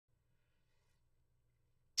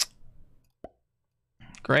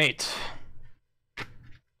Great.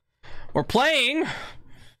 We're playing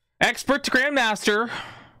Expert to Grandmaster.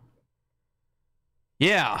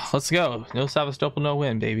 Yeah, let's go. No Sevastopol, no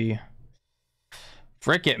win, baby.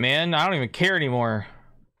 Frick it, man. I don't even care anymore.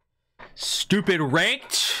 Stupid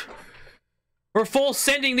ranked. We're full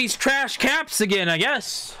sending these trash caps again, I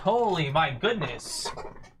guess. Holy my goodness.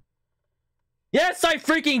 Yes, I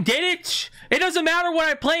freaking did it. It doesn't matter what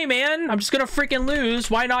I play, man. I'm just gonna freaking lose.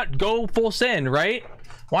 Why not go full send, right?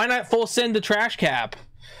 Why not full send the trash cap?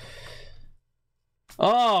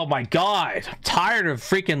 Oh my god. I'm tired of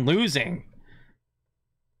freaking losing.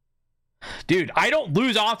 Dude, I don't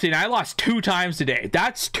lose often. I lost 2 times today.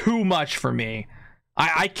 That's too much for me.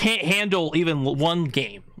 I can't handle even 1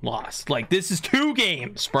 game lost. Like, this is 2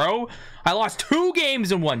 games, bro. I lost 2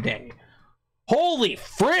 games in 1 day. Holy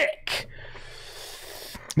frick.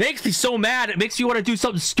 Makes me so mad. It makes me want to do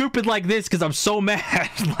something stupid like this because I'm so mad.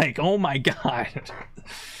 Like, oh my god.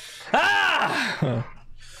 Ah!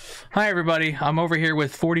 Hi everybody, I'm over here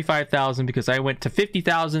with 45,000 because I went to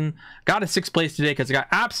 50,000, got a 6th place today because I got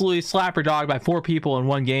absolutely slapper dogged by 4 people in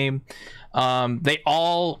 1 game. They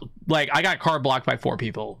all, like, I got card blocked by 4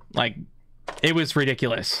 people. Like, it was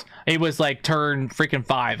ridiculous. It was like turn freaking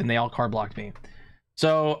 5 and they all card blocked me.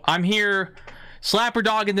 So I'm here slapper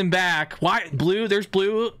dogging them back. Why blue? There's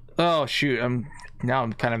blue. Oh shoot, now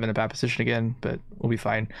I'm kind of in a bad position again, but we'll be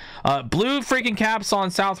fine. Blue freaking caps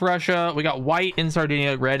on South Russia. We got white in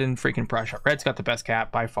Sardinia, red in freaking Prussia. Red's got the best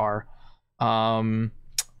cap by far. I don't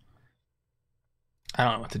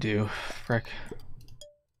know what to do. Frick.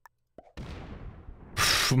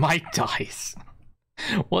 My dice.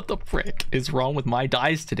 What the frick is wrong with my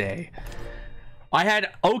dice today? I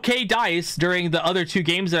had okay dice during the other 2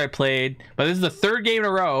 games that I played, but this is the 3rd game in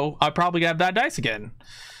a row. I'll probably have bad dice again.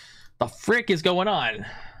 The frick is going on?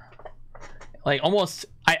 Like, almost,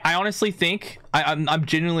 I honestly think, I'm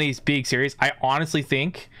genuinely being serious. I honestly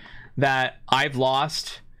think that I've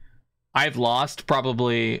lost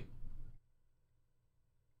probably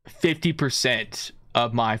 50%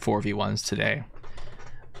 of my 4v1s today.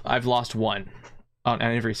 I've lost 1 on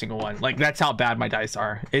every single one. Like, that's how bad my dice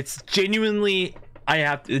are. It's genuinely,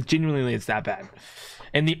 it's that bad.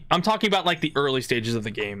 And I'm talking about like the early stages of the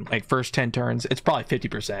game, like first 10 turns. It's probably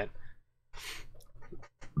 50%.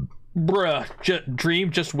 Bruh,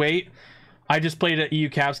 Dream, just wait. I just played an EU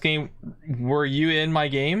Caps game. Were you in my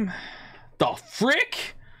game? The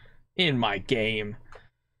frick? In my game.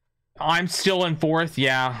 I'm still in 4th.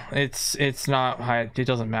 Yeah, it's not high. It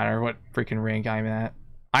doesn't matter what freaking rank I'm at.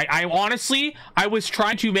 I honestly, I was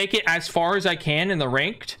trying to make it as far as I can in the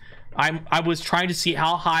ranked. I was trying to see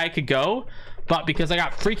how high I could go, but because I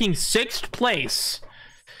got freaking 6th place.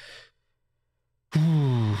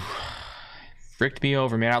 Fricked me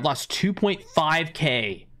over, man. I lost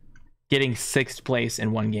 2.5k getting 6th place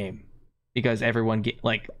in 1 game because everyone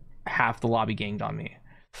like half the lobby ganged on me.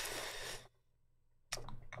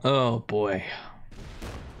 Oh boy.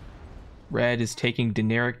 Red is taking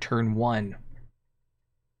Deneric turn 1.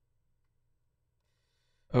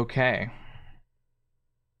 Okay.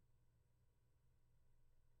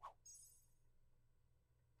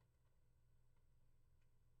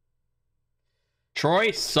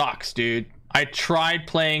 Troy sucks, dude. I tried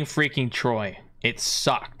playing freaking Troy. It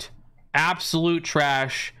sucked. Absolute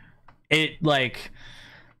trash. It, like,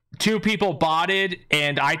 2 people botted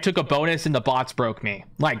and I took a bonus and the bots broke me.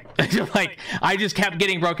 Like, like I just kept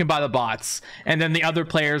getting broken by the bots. And then the other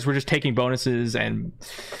players were just taking bonuses and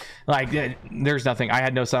like there's nothing. I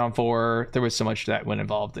had no set on 4. There was so much that went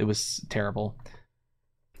involved. It was terrible.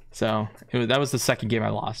 So that was the 2nd game I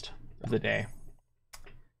lost of the day.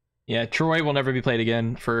 Yeah, Troy will never be played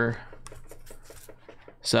again for...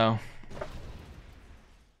 So...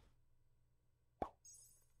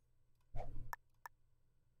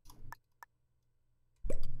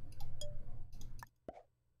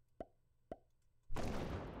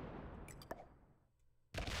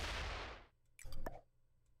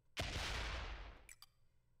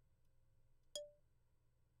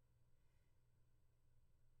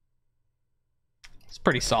 It's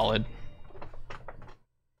pretty solid.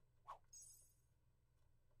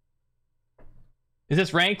 Is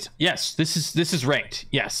this ranked? Yes, this is ranked.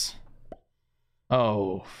 Yes.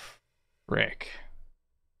 Oh, frick.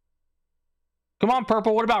 Come on,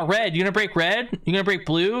 purple. What about red? You gonna break red? You gonna break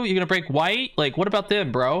blue? You gonna break white? Like, what about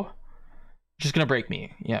them, bro? Just gonna break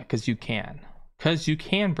me. Yeah, because you can. Because you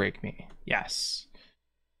can break me. Yes.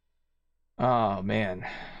 Oh, man.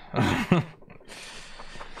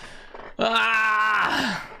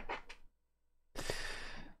 Ah!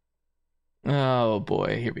 Oh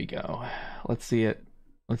boy, here we go. Let's see it.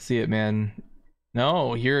 Let's see it, man.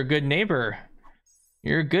 No, you're a good neighbor.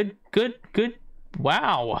 You're good, good, good.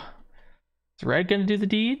 Wow. Is red gonna do the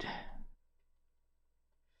deed?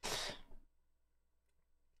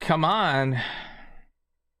 Come on. I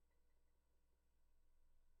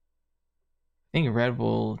think red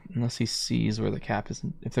will, unless he sees where the cap is.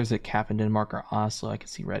 If there's a cap in Denmark or Oslo, I can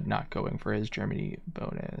see red not going for his Germany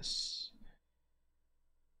bonus.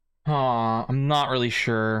 I'm not really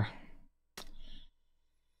sure.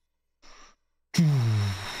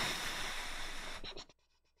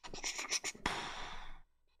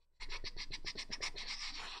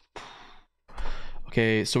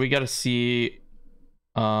 Okay, so we gotta see.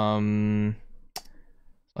 I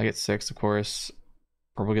get 6, of course.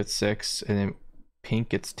 Purple gets 6, and then pink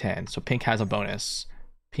gets 10. So pink has a bonus.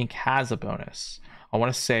 Pink has a bonus. I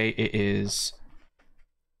want to say it is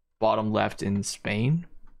bottom left in Spain.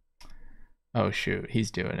 Oh shoot,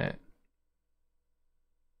 he's doing it.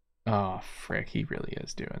 Oh frick, he really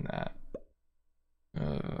is doing that.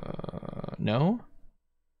 No?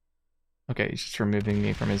 Okay, he's just removing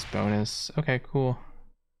me from his bonus. Okay, cool.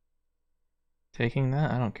 Taking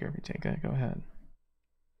that? I don't care if you take that, go ahead.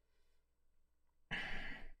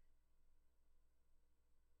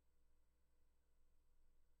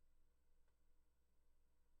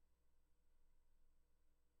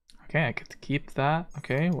 Okay, I get to keep that.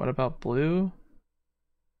 Okay, what about blue?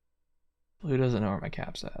 Blue doesn't know where my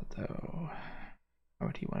cap's at, though. Why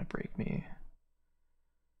would he want to break me?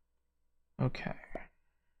 Okay.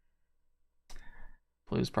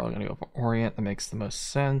 Blue's probably going to go for Orient. That makes the most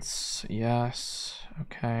sense. Yes.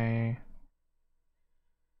 Okay.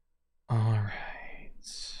 All right.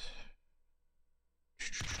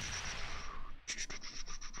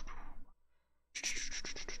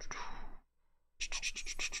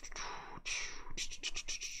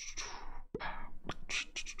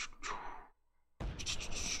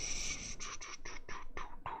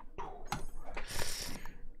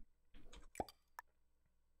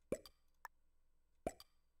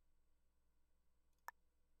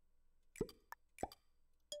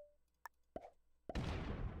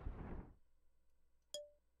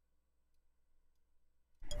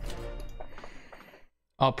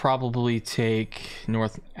 I'll probably take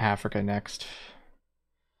North Africa next.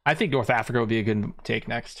 I think North Africa would be a good take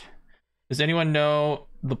next. Does anyone know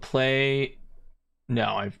the play?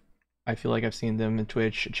 No, I feel like I've seen them in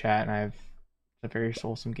Twitch chat, and I've a very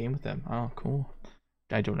wholesome game with them. Oh, cool.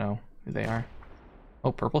 I don't know who they are.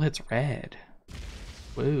 Oh, purple hits red.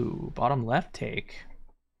 Whoa, bottom left take.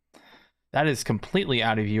 That is completely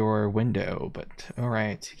out of your window, but all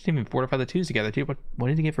right. You can even fortify the twos together, dude. What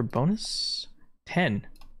did he get for bonus? 10.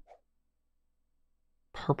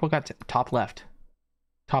 Purple got top left.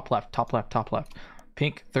 Top left, top left, top left.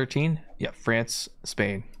 Pink, 13. Yep, France,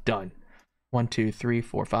 Spain. Done. 1, 2, 3,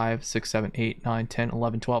 4, 5, 6, 7, 8, 9, 10,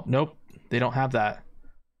 11, 12. Nope, they don't have that.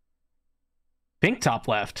 Pink top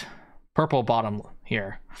left. Purple bottom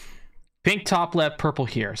here. Pink top left, purple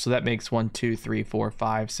here. So that makes 1, 2, 3, 4,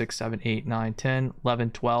 5, 6, 7, 8, 9, 10,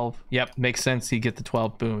 11, 12. Yep, makes sense. You get the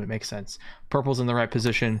 12. Boom, it makes sense. Purple's in the right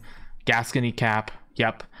position. Gascony cap.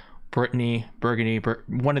 Yep. Brittany, Burgundy,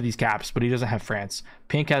 one of these caps, but he doesn't have France.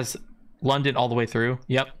 Pink has London all the way through.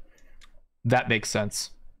 Yep. That makes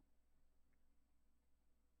sense.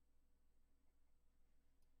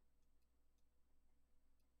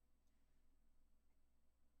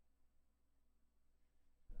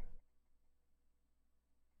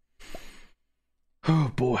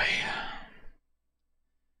 Oh boy.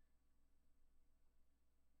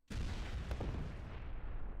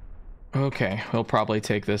 Okay, we'll probably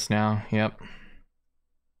take this now. Yep.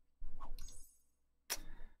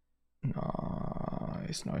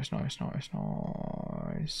 Nice, nice, nice, nice,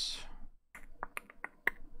 nice.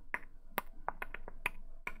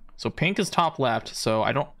 So pink is top left, so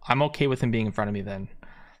I'm okay with him being in front of me then.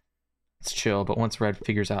 It's chill, but once red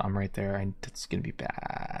figures out I'm right there, and it's gonna be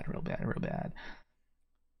bad, real bad, real bad.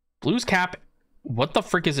 Blue's cap, what the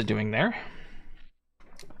frick is it doing there?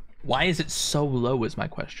 Why is it so low is my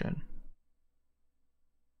question.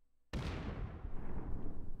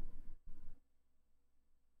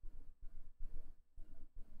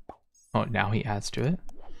 Oh, now he adds to it.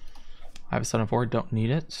 I have a 7-4, don't need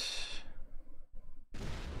it.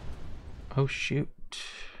 Oh shoot.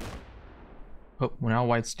 Oh, well, now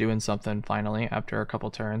white's doing something finally after a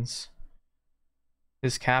couple turns.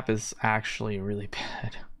 His cap is actually really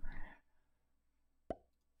bad.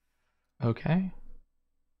 Okay.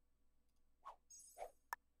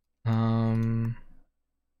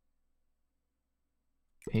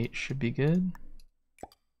 8 should be good.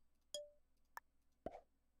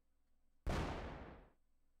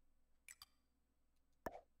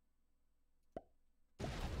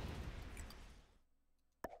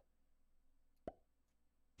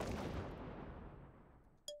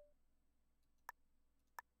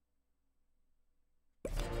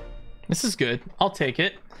 This is good. I'll take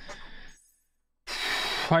it.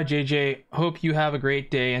 Hi, JJ. Hope you have a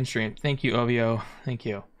great day and stream. Thank you, OVO. Thank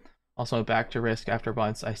you. Also, back to Risk after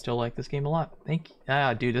months. I still like this game a lot. Thank you.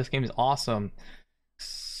 Yeah, dude, this game is awesome.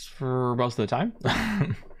 For most of the time.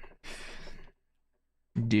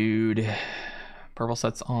 Dude. Purple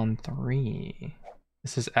set's on 3.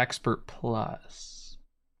 This is Expert Plus.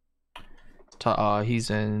 He's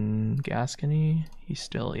in Gascony. He's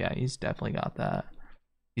still, yeah, he's definitely got that.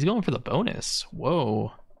 He's going for the bonus.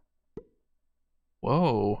 Whoa.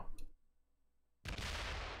 Whoa.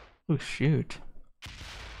 Oh, shoot.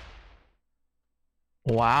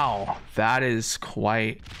 Wow, that is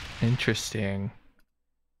quite interesting.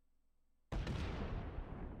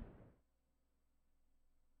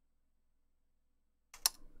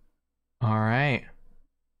 All right.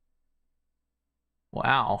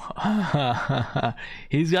 Wow.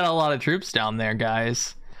 He's got a lot of troops down there,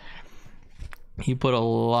 guys. He put a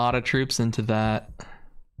lot of troops into that.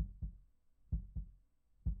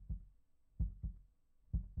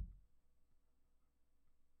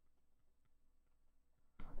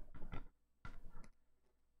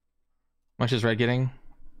 How much is Red getting?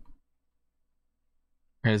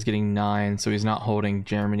 Red is getting 9, so he's not holding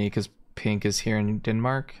Germany because Pink is here in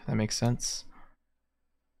Denmark. That makes sense.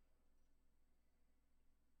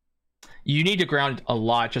 You need to ground a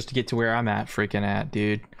lot just to get to where I'm freaking at,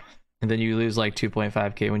 dude. And then you lose like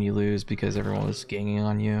 2.5k when you lose because everyone was ganging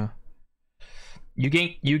on you.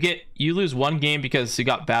 You lose one game because you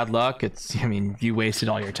got bad luck. I mean, you wasted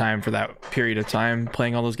all your time for that period of time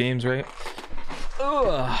playing all those games, right?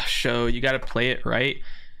 Ugh, so you got to play it right.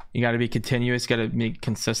 You got to be continuous, got to be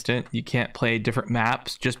consistent. You can't play different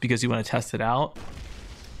maps just because you want to test it out.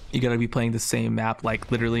 You got to be playing the same map like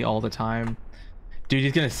literally all the time. Dude,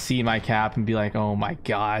 he's gonna see my cap and be like, oh my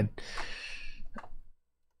god.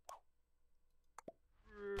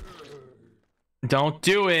 Don't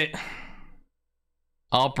do it.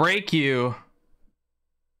 I'll break you.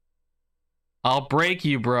 I'll break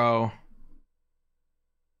you, bro.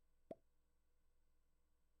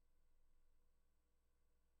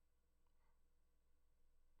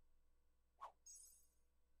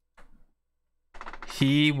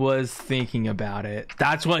 He was thinking about it.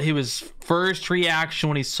 That's what his first reaction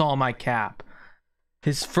when he saw my cap.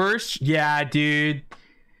 His first, yeah, dude.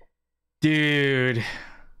 Dude.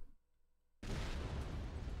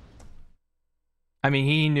 I mean,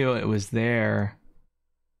 he knew it was there.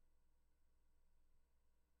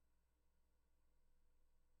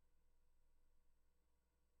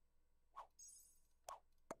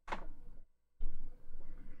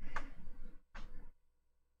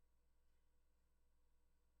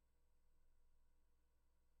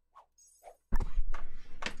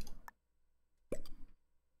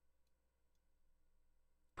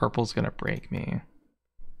 Purple's gonna break me.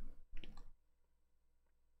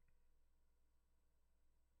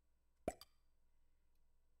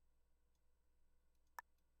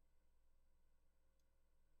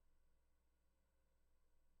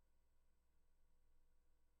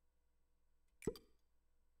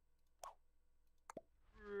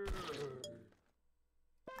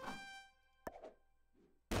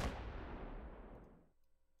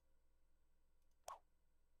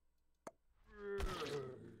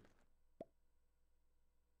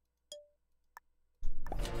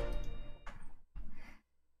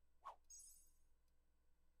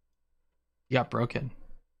 He got broken.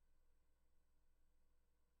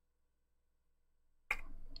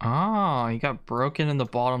 Ah, he got broken in the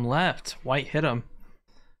bottom left. White hit him.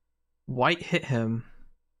 White hit him.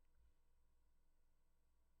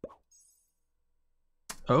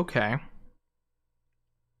 Okay.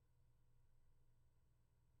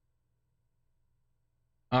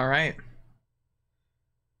 All right.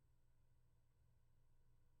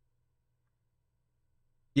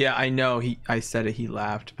 Yeah, I know. I said it. He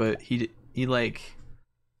laughed, but he like.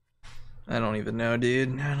 I don't even know,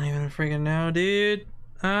 dude. I don't even freaking know, dude.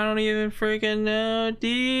 I don't even freaking know,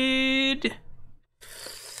 dude.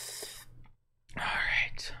 All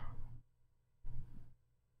right.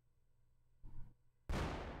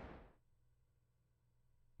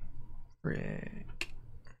 Frick.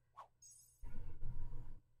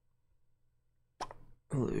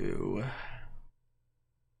 Blue.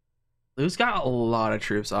 Blue's got a lot of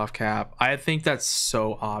troops off cap. I think that's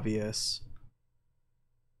so obvious.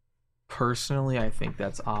 Personally, I think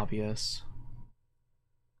that's obvious.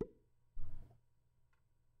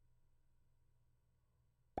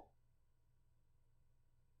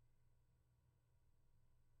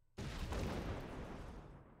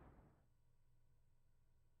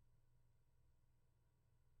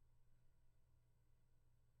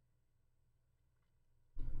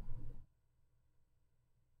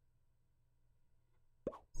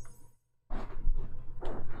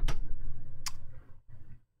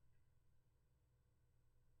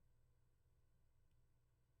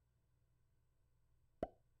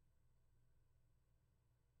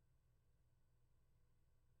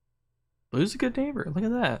 Blue's a good neighbor. Look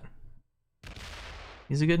at that.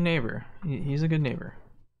 He's a good neighbor. He's a good neighbor.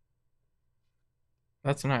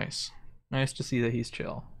 That's nice. Nice to see that he's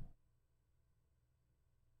chill.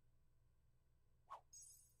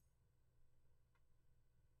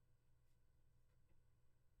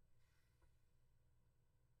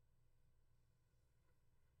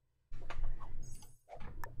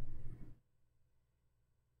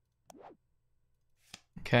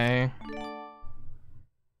 Okay.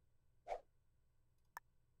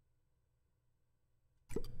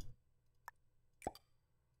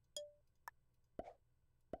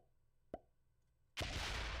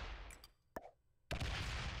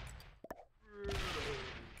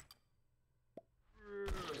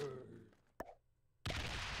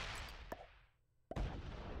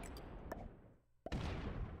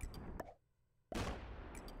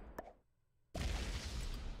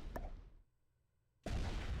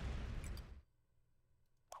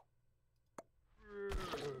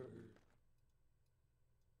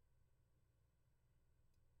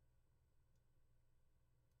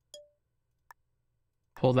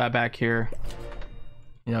 Pull that back here.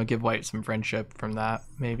 You know, give white some friendship from that.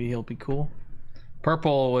 Maybe he'll be cool.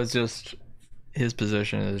 Purple was just, his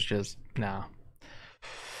position is just, nah.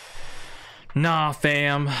 Nah,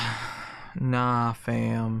 fam. Nah,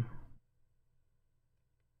 fam.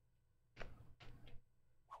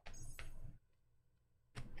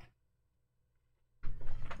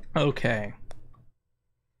 Okay.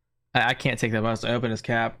 I can't take that unless I open his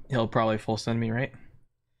cap. He'll probably full send me, right?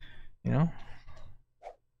 You know?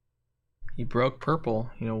 He broke purple.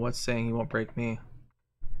 You know, what's saying he won't break me?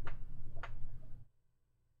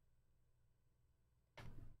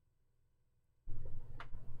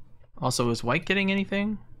 Also, is white getting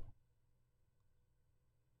anything?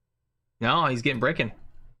 No, he's getting breaking.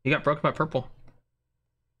 He got broken by purple.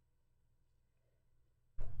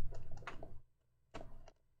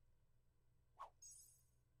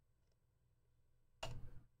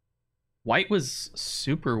 White was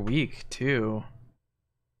super weak too.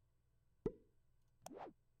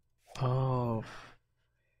 Oh.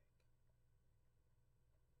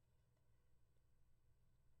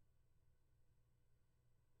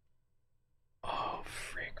 Oh,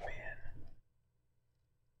 frick, man.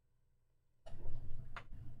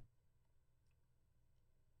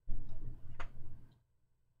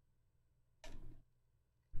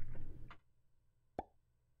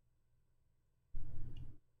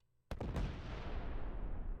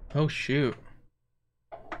 Oh, shoot.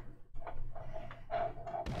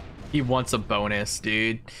 He wants a bonus,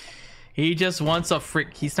 dude. He just wants a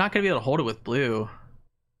frick. He's not gonna be able to hold it with blue.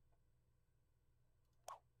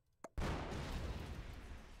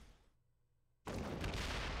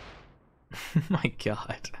 My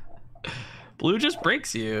god. Blue just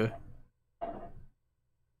breaks you.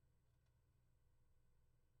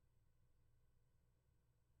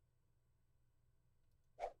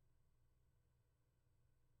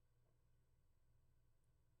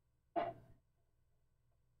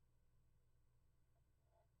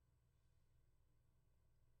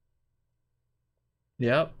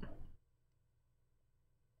 Yep.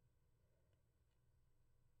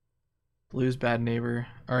 Blue's bad neighbor.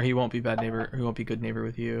 Or he won't be bad neighbor. He won't be good neighbor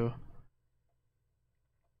with you.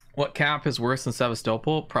 What cap is worse than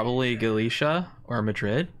Sevastopol? Probably Galicia or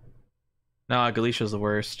Madrid. No, Galicia's the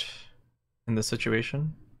worst in this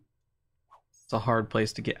situation. It's a hard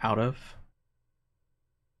place to get out of.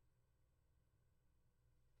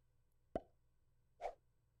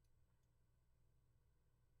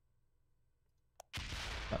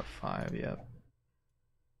 F5, yep.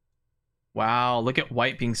 Wow, look at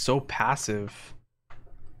white being so passive.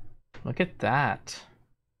 Look at that.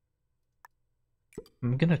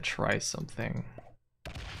 I'm gonna try something.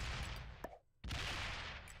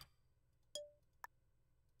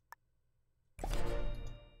 I'm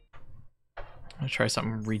gonna try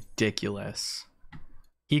something ridiculous.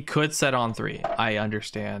 He could set on 3. I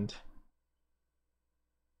understand.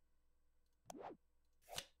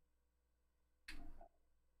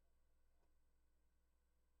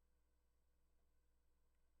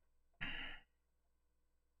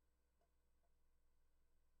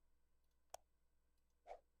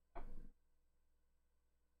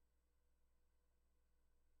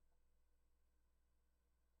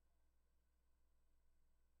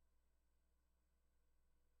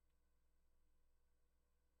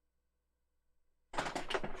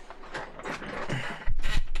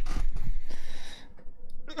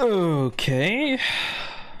 Okay.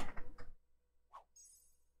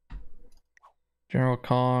 General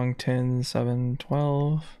Kong 10, 7,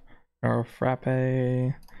 12. General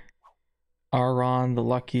Frappe. Aron the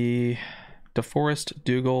Lucky. DeForest,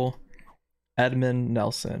 Dougal. Edmund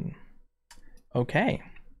Nelson. Okay.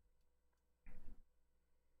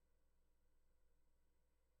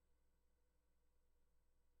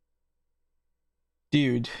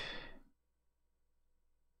 Dude.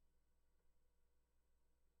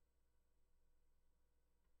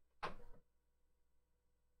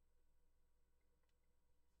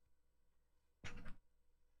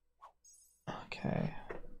 Okay.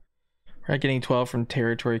 We're not getting 12 from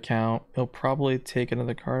territory count. He'll probably take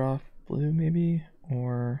another card off blue, maybe?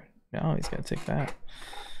 Or no, he's gonna take that.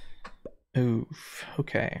 Oof.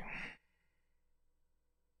 Okay.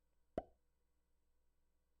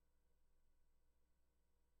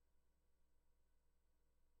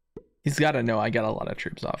 He's gotta know I got a lot of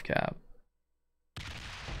troops off cap.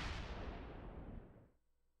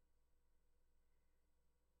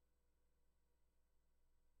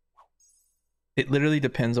 It literally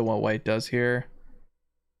depends on what white does here.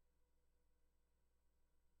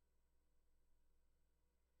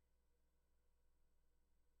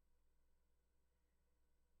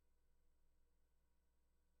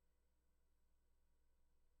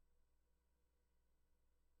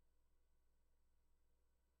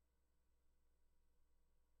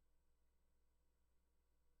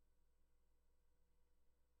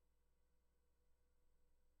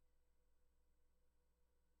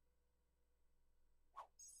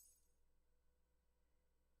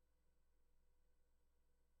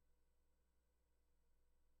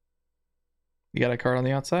 You got a card on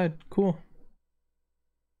the outside. Cool.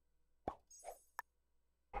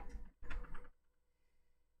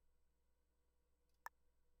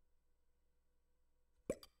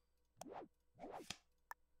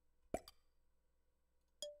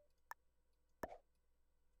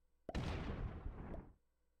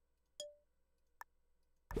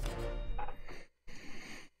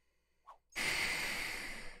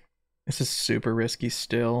 This is super risky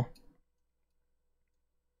still.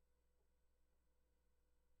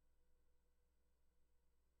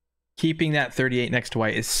 Keeping that 38 next to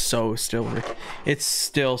white is so it's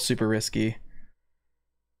still super risky.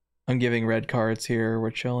 I'm giving red cards here. We're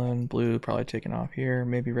chilling. Blue probably taking off here.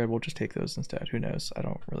 Maybe red will just take those instead. Who knows? I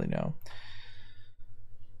don't really know.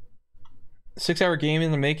 6-hour game in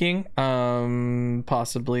the making.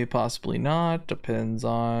 Possibly, possibly not. Depends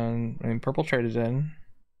on. I mean, purple traded in.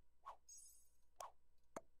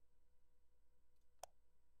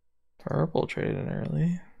 Purple traded in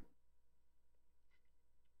early.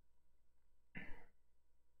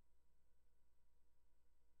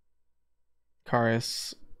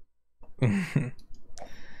 Akaris.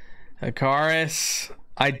 Akaris.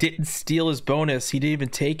 I didn't steal his bonus. He didn't even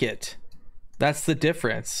take it. That's the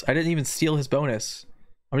difference. I didn't even steal his bonus.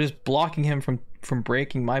 I'm just blocking him from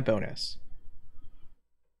breaking my bonus.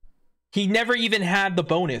 He never even had the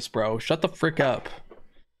bonus, bro. Shut the frick up.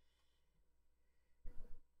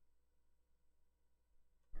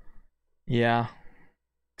 Yeah.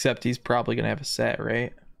 Except he's probably gonna have a set,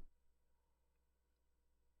 right?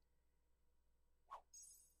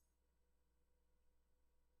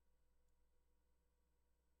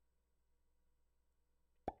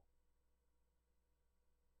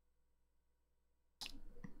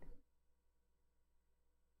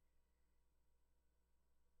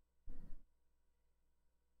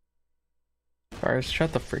 Cars,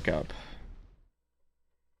 shut the frick up.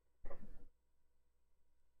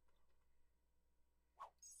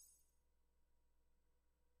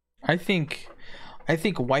 I think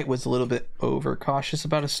white was a little bit overcautious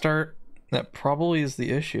about a start. That probably is the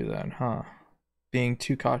issue then, huh? Being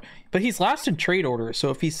too cautious. But he's last in trade order, so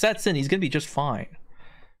if he sets in, he's gonna be just fine.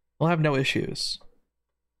 We'll have no issues.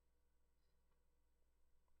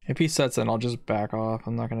 If he sets in, I'll just back off.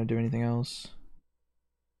 I'm not gonna do anything else.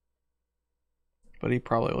 But he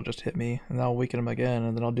probably will just hit me, and I'll weaken him again,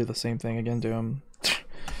 and then I'll do the same thing again to him.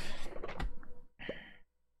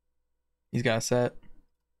 He's got a set.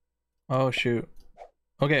 Oh shoot.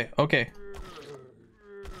 Okay, okay.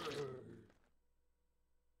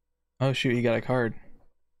 Oh shoot, he got a card.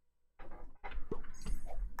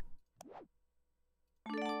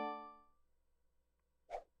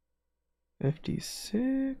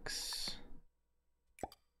 $56.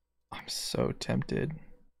 I'm so tempted.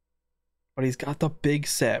 But he's got the big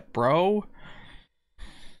set, bro.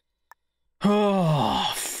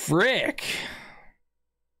 Oh, frick.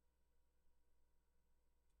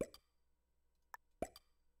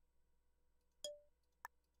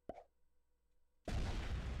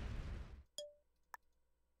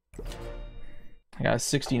 I got a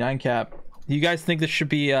 69 cap. You guys think this should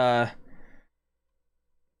be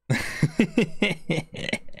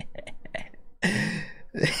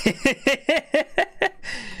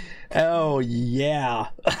Oh yeah.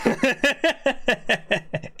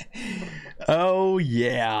 Oh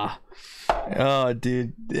yeah. Oh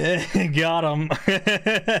dude. Got him.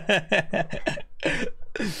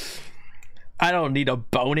 I don't need a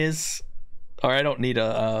bonus, or I don't need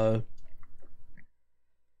a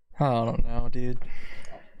I don't know, dude.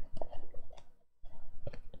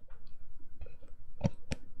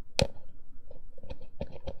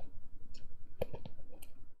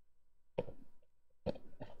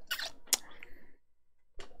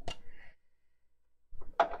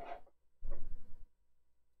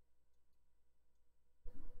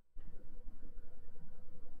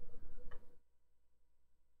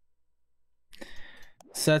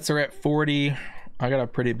 Sets are at 40. I got a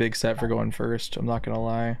pretty big set for going first, I'm not gonna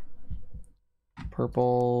lie.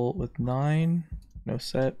 Purple with 9, no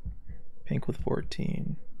set. Pink with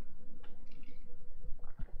 14.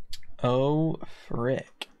 Oh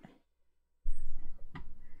frick.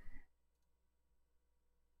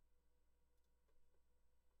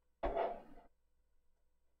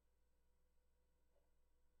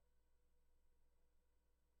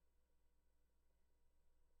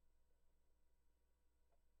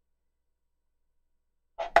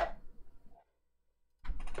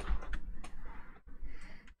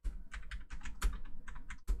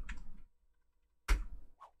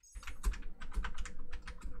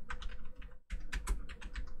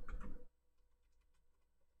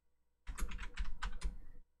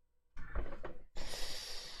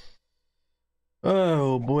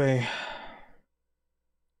 Oh boy.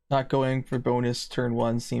 Not going for bonus turn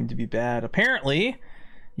 1 seemed to be bad. Apparently,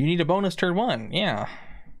 you need a bonus turn 1. Yeah.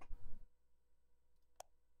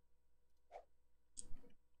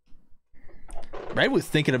 Red was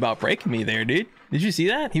thinking about breaking me there, dude. Did you see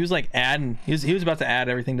that? He was like adding. He was about to add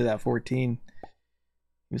everything to that 14.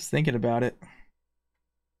 He was thinking about it.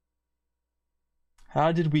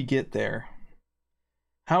 How did we get there?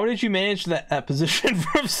 How did you manage that position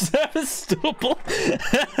from Sevastopol?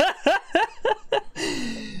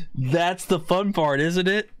 That's the fun part, isn't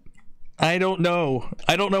it? I don't know.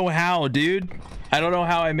 I don't know how, dude. I don't know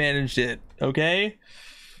how I managed it. Okay.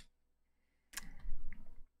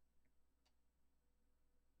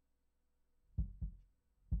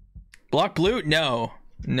 Block blue? No.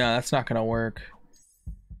 No, that's not gonna work.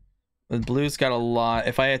 The blue's got a lot.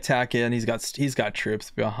 If I attack in, he's got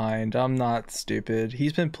troops behind. I'm not stupid.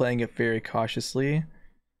 He's been playing it very cautiously.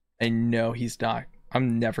 And no, he's not.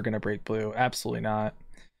 I'm never gonna break blue. Absolutely not.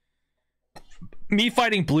 Me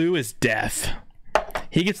fighting blue is death.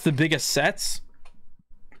 He gets the biggest sets.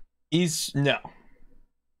 No.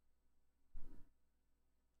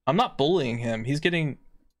 I'm not bullying him. He can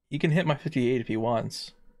hit my 58 if he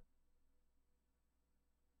wants.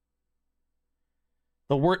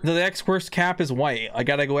 The next worst cap is white. I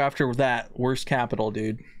gotta go after that worst capital,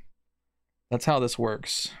 dude. That's how this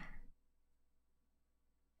works.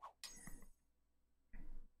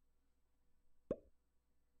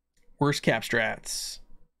 Worst cap strats.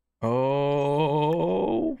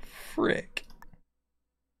 Oh, frick.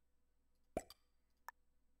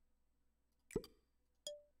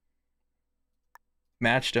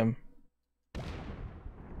 Matched him.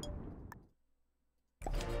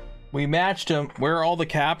 We matched him. Where are all the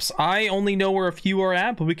caps? I only know where a few are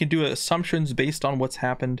at, but we can do assumptions based on what's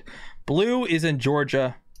happened. Blue is in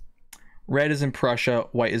Georgia. Red is in Prussia.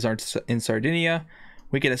 White is in Sardinia.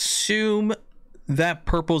 We can assume that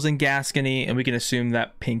purple's in Gascony, and we can assume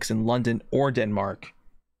that pink's in London or Denmark.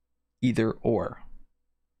 Either or.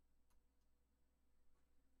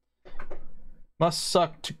 Must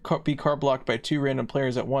suck to be card blocked by 2 random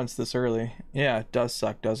players at once this early. Yeah, it does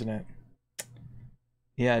suck, doesn't it?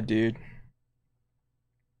 Yeah, dude.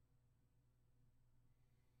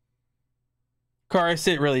 Karis,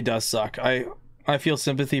 it really does suck. I feel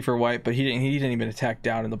sympathy for White, but he didn't even attack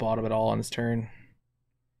down in the bottom at all on his turn.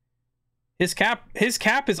 His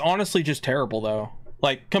cap is honestly just terrible though.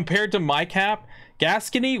 Like compared to my cap,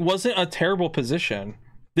 Gascony wasn't a terrible position.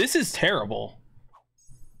 This is terrible.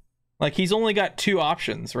 Like he's only got 2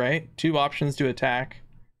 options, right? 2 options to attack.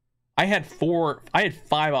 I had 5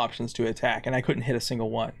 options to attack and I couldn't hit a single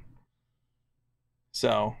one.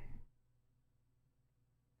 So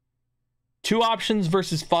 2 options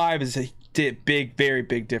versus 5 is a very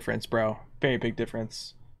big difference, bro. Very big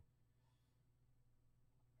difference.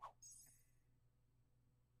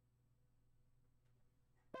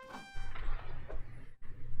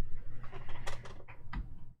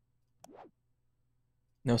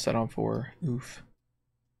 No set on 4. Oof.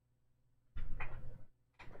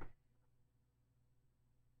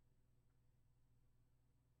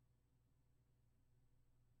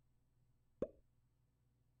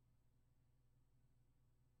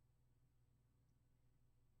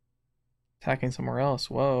 Attacking somewhere else.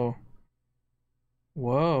 Whoa.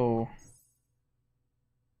 Whoa.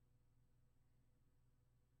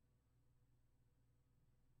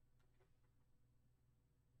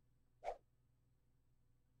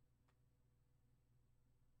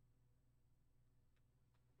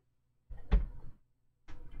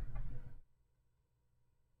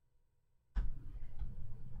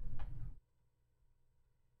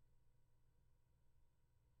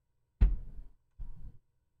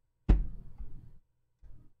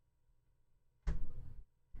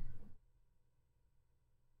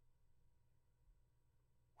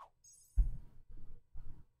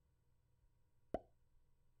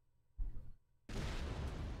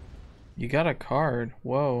 You got a card.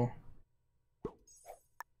 Whoa.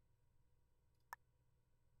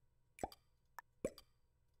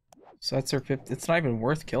 So that's her 50. It's not even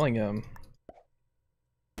worth killing him.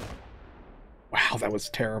 Wow, that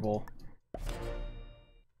was terrible.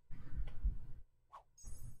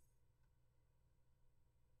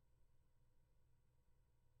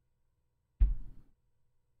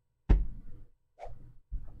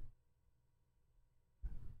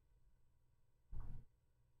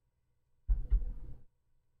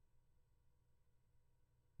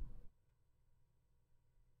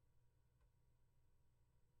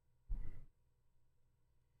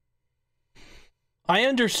 I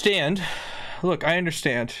understand. Look, I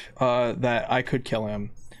understand that I could kill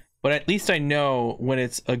him, but at least I know when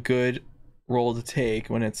it's a good roll to take,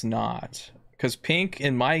 when it's not. Because Pink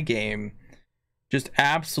in my game just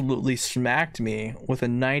absolutely smacked me with a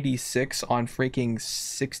 96 on freaking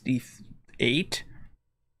 68.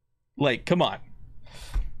 Like, come on.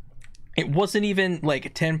 It wasn't even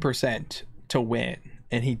like 10% to win,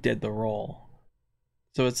 and he did the roll.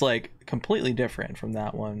 So it's like completely different from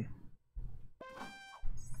that one.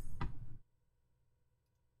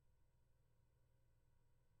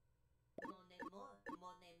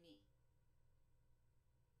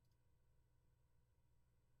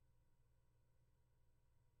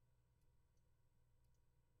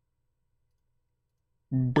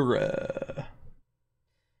 Bruh.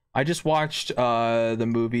 I just watched the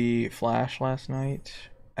movie Flash last night.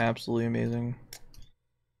 Absolutely amazing.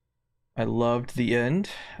 I loved the end.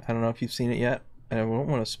 I don't know if you've seen it yet. I don't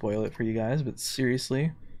want to spoil it for you guys, but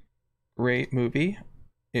seriously, great movie.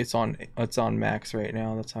 It's on Max right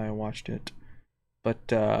now. That's how I watched it. But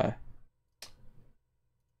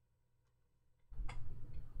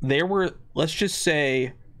there were, let's just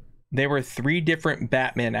say, there were 3 different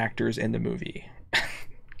Batman actors in the movie.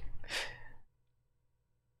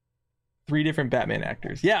 3 different Batman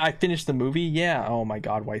actors. Yeah, I finished the movie. Yeah. Oh my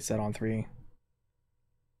god, White set on 3.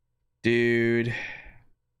 Dude.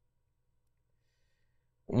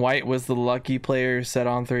 White was the lucky player, set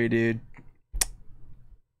on 3, dude.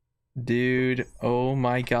 Dude, oh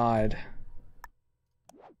my god.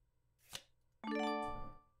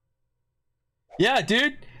 Yeah,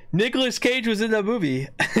 dude. Nicolas Cage was in the movie.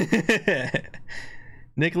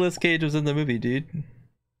 Nicolas Cage was in the movie, dude.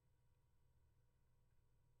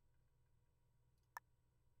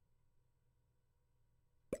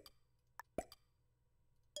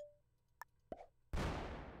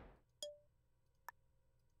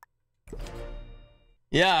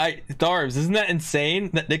 Yeah, Darbs, isn't that insane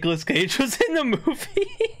that Nicolas Cage was in the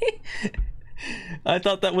movie? I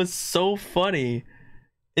thought that was so funny.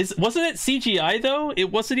 Wasn't it CGI though?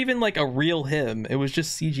 It wasn't even like a real him. It was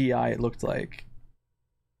just CGI, it looked like.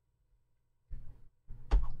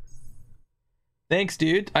 Thanks,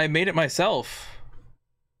 dude. I made it myself.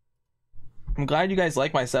 I'm glad you guys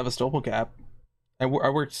like my Sevastopol cap. I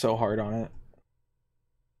worked so hard on it.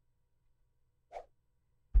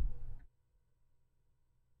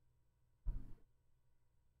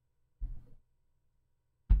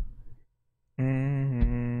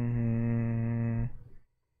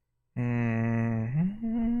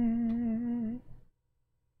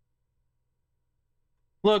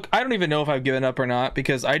 Look, I don't even know if I've given up or not,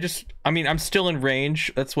 because I mean, I'm still in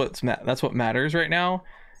range. That's what matters right now.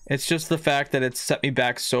 It's just the fact that it's set me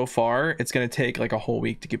back so far. It's going to take like a whole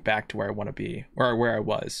week to get back to where I want to be, or where I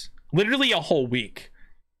was. Literally a whole week.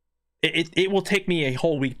 It will take me a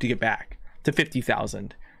whole week to get back to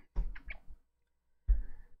 50,000.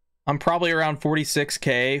 I'm probably around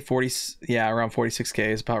 46k. Yeah, around 46k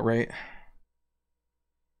is about right.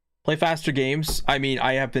 Play faster games. I mean,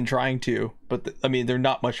 I have been trying to, but I mean, they're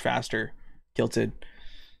not much faster. Kilted.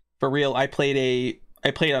 For real, I played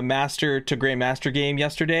a master to grandmaster game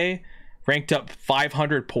yesterday, ranked up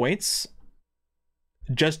 500 points.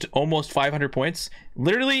 Just almost 500 points.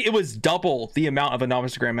 Literally, it was double the amount of a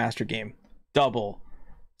novice to grandmaster game. Double.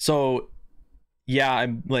 So, yeah,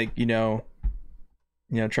 I'm like, you know,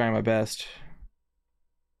 trying my best.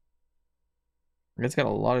 It's got a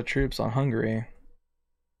lot of troops on Hungary.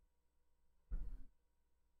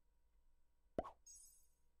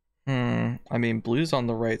 I mean, blue's on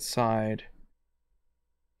the right side.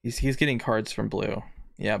 He's getting cards from blue.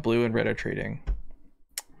 Yeah, blue and red are trading.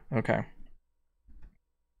 Okay.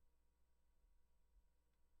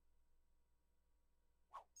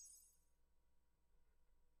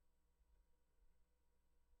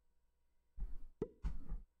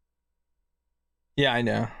 Yeah, I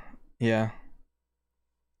know. Yeah.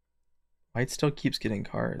 White still keeps getting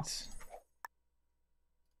cards.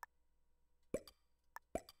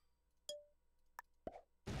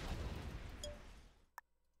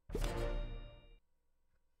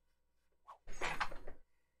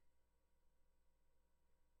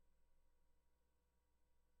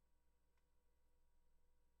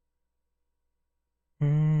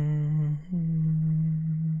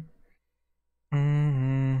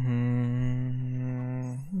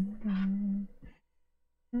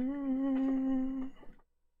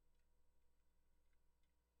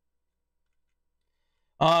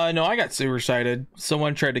 No, I got super excited.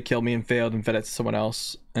 Someone tried to kill me and failed and fed it to someone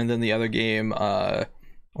else. And then the other game,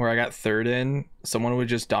 where I got third in, someone was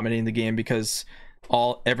just dominating the game because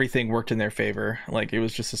everything worked in their favor. Like, it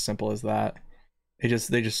was just as simple as that. They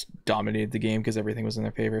just dominated the game because everything was in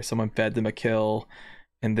their favor. Someone fed them a kill,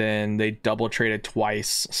 and then they double traded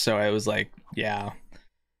twice. So I was like, yeah,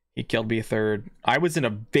 he killed me third. I was in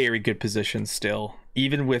a very good position still,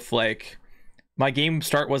 even with like, my game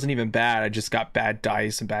start wasn't even bad. I just got bad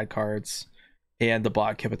dice and bad cards, and the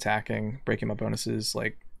bot kept attacking, breaking my bonuses.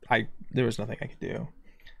 Like, there was nothing I could do.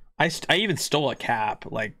 I even stole a cap.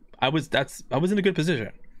 Like, I was in a good position.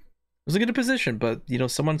 It was a good position, but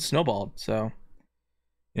someone snowballed. So,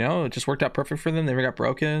 it just worked out perfect for them. They never got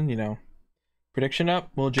broken. Prediction up.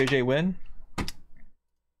 Will JJ win?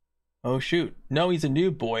 Oh shoot. No, he's a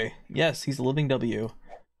noob boy. Yes, he's a living W.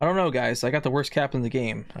 I don't know, guys. I got the worst cap in the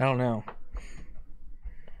game. I don't know.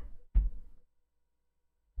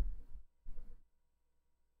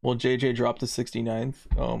 Will JJ drop to 69th?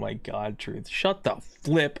 Oh my god, Truth. Shut the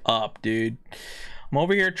flip up, dude. I'm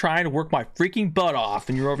over here trying to work my freaking butt off,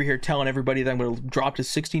 and you're over here telling everybody that I'm going to drop to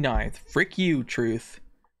 69th. Frick you, Truth.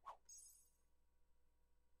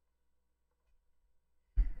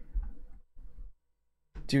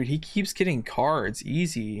 Dude, he keeps getting cards.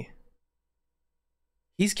 Easy.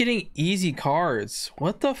 He's getting easy cards.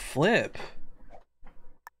 What the flip?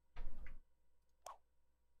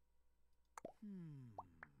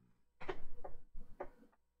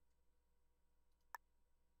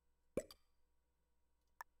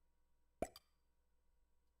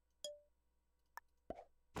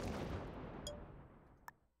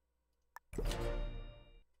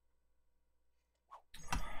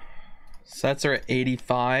 Sets are at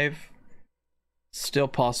 85. Still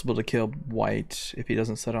possible to kill white if he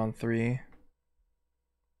doesn't set on 3.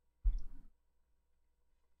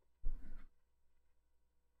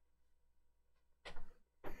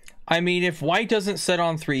 I mean, if white doesn't set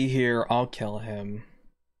on 3 here, I'll kill him.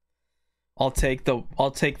 I'll take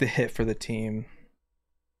the hit for the team.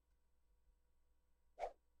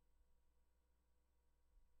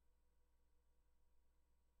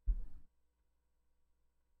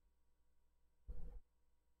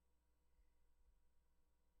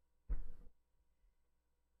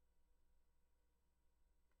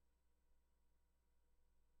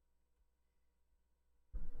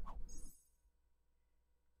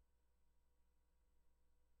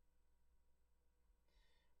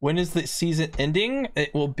 When is the season ending?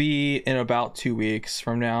 It will be in about 2 weeks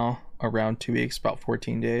from now. Around 2 weeks, about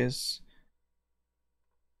 14 days.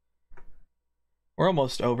 We're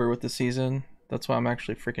almost over with the season. That's why I'm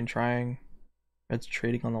actually freaking trying. Red's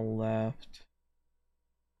trading on the left.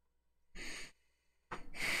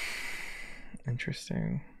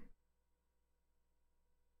 Interesting.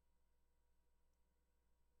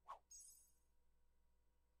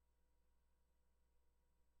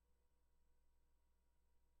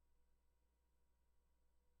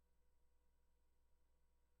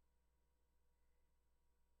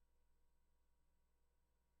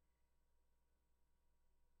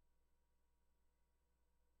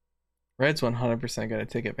 Red's 100% gonna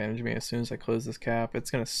take advantage of me as soon as I close this cap.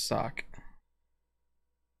 It's gonna suck.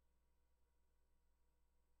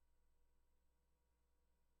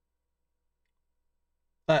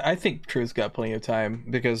 I think Truth's got plenty of time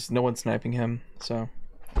because no one's sniping him, so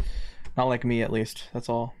not like me at least. That's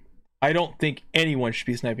all. I don't think anyone should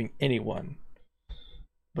be sniping anyone,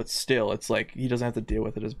 but still, it's like he doesn't have to deal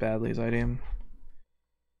with it as badly as I do.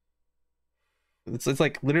 It's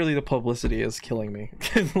like literally the publicity is killing me.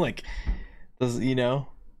 Like You know,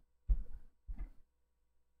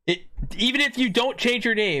 it, even if you don't change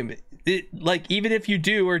your name, like even if you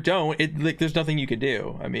do or don't, like there's nothing you can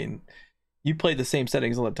do. I mean, you play the same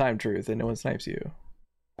settings all the time, Truth, and no one snipes you.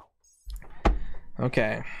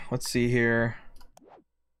 Okay, let's see here.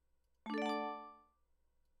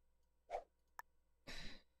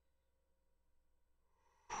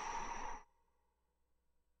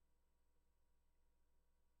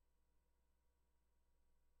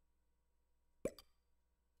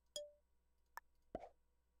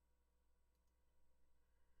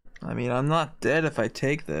 I mean, I'm not dead if I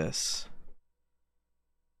take this.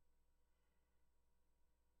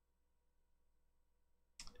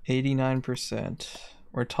 %.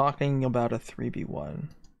 We're talking about a 3v1.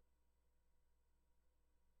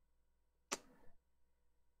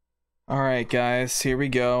 All right, guys, here we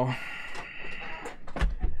go.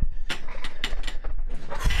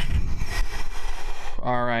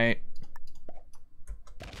 All right.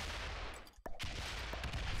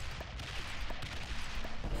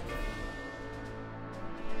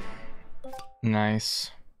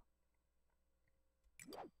 Nice.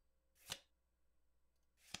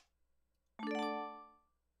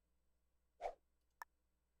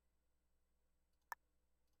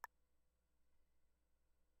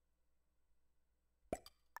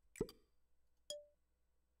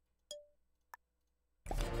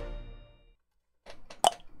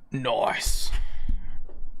 Nice.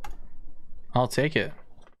 I'll take it.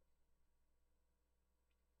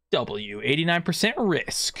 W, 89%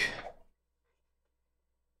 risk.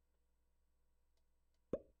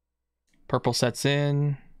 Purple sets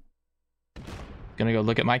in. Gonna go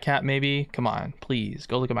look at my cap maybe. Come on, please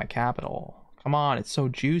go look at my capital. Come on, it's so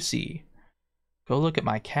juicy. Go look at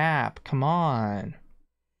my cap. Come on.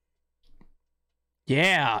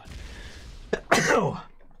 Yeah. Oh.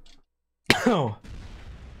 Oh.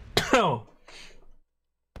 Oh.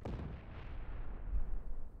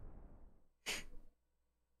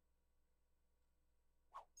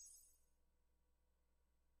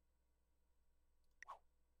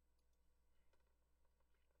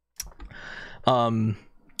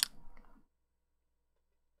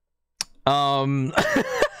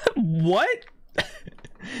 What?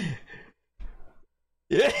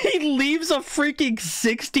 He leaves a freaking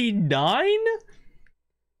 69?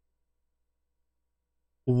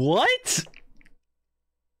 What?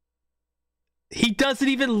 He doesn't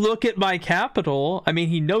even look at my capital. I mean,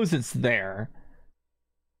 he knows it's there.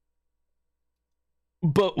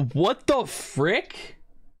 But what the frick?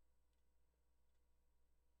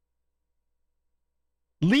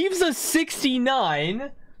 Leaves a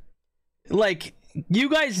 69? Like, you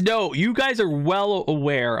guys know, you guys are well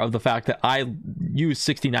aware of the fact that I use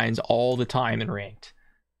 69s all the time in ranked.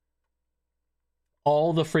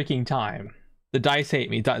 All the freaking time. The dice hate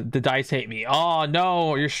me. The dice hate me. Oh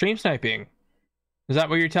no, you're stream sniping. Is that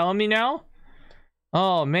what you're telling me now?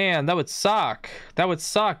 Oh man, that would suck. That would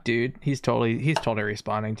suck, dude. He's totally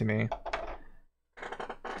responding to me.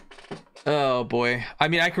 Oh boy. I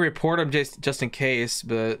mean, I could report him just in case,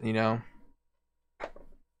 but you know.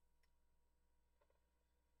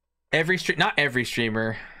 Not every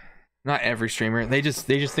streamer. They just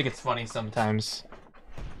think it's funny sometimes.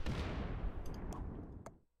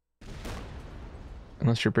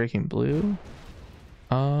 Unless you're breaking blue.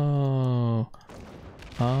 Oh.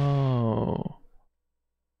 Oh.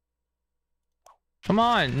 Come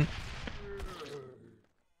on.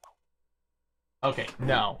 Okay,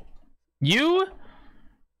 no. You?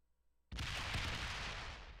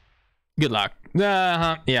 Good luck.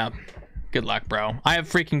 Yeah. Good luck, bro. I have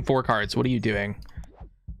freaking 4 cards. What are you doing?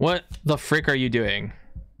 What the frick are you doing?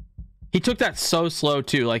 He took that so slow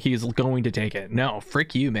too, like he's going to take it. No,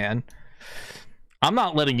 frick you, man. I'm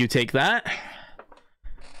not letting you take that.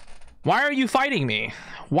 Why are you fighting me?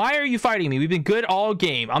 Why are you fighting me? We've been good all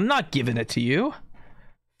game. I'm not giving it to you.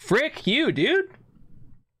 Frick you, dude.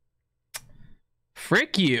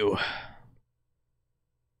 Frick you.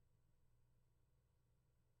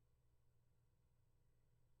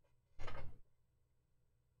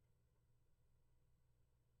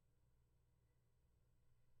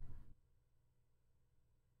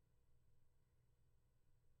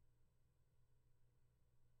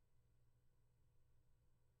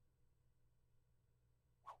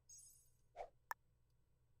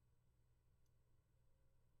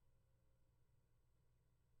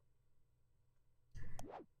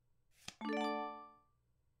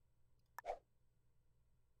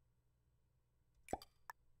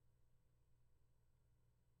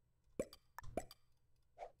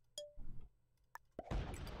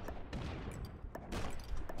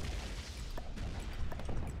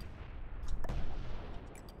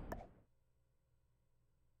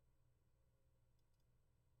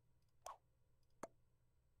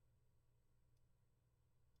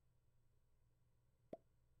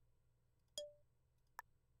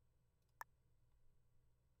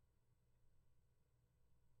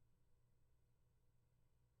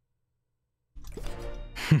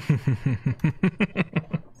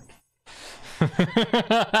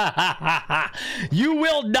 You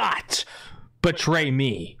will not betray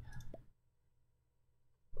me.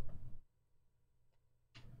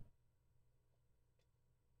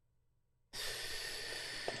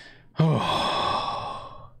 Oh.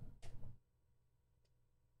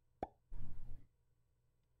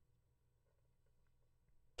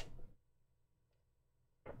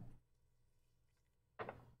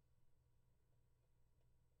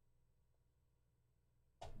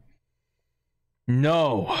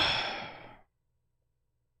 No.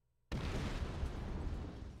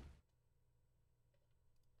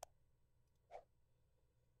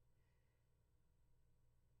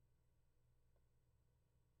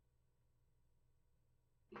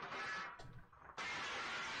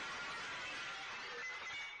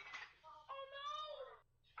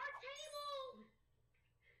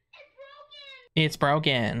 It's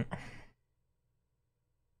broken.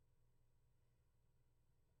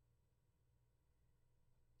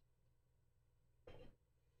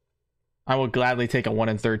 I will gladly take a 1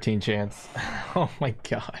 in 13 chance. Oh my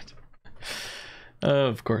god.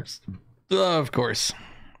 Of course. Of course.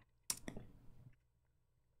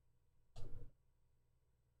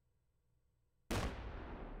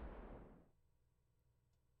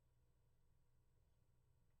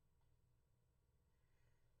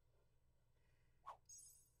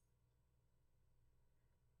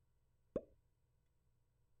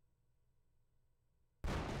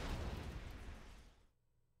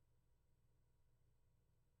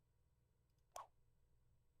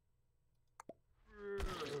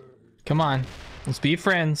 Come on, let's be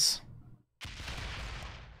friends.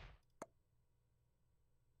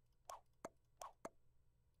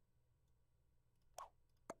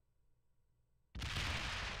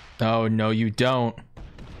 Oh, no, you don't.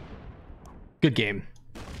 Good game.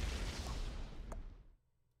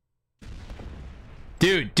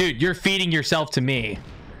 Dude, you're feeding yourself to me.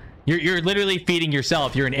 You're literally feeding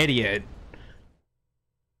yourself. You're an idiot.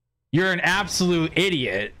 You're an absolute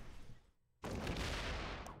idiot.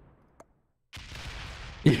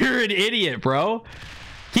 You're an idiot, bro.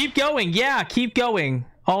 Keep going. Yeah, keep going.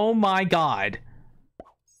 Oh my god.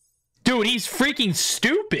 Dude, he's freaking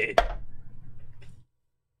stupid.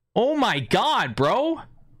 Oh my god, bro.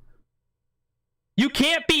 You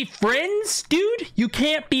can't be friends, dude. You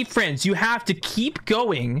can't be friends. You have to keep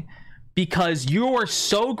going because you're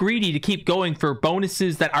so greedy to keep going for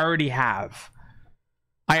bonuses that I already have.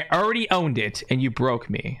 I already owned it and you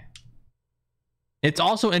broke me. It's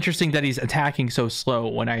also interesting that he's attacking so slow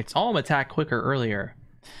when I saw him attack quicker earlier.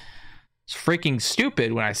 It's freaking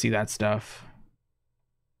stupid when I see that stuff.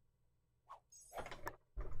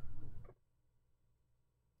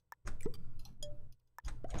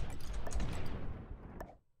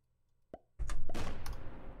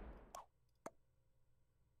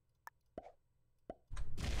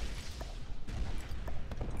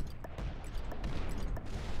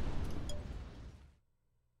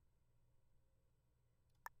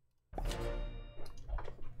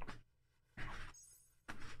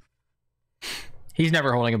 He's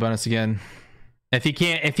never holding a bonus again. If he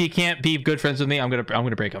can't be good friends with me, I'm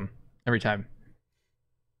gonna break him every time.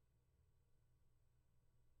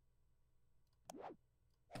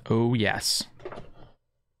 Oh yes.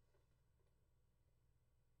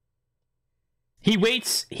 He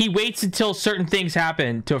waits until certain things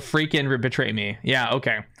happen to freaking betray me. Yeah,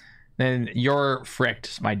 okay. Then you're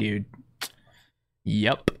fricked, my dude.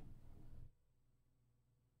 Yep.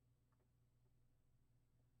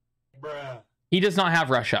 Bruh. He does not have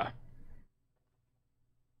Russia.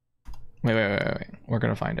 Wait. We're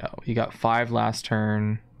gonna find out. He got 5 last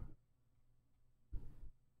turn.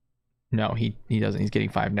 No, he doesn't. He's getting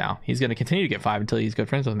 5 now. He's gonna continue to get 5 until he's good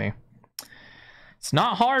friends with me. It's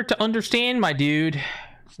not hard to understand, my dude.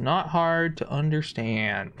 It's not hard to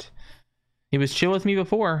understand. He was chill with me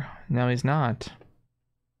before. Now he's not.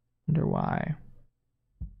 Wonder why.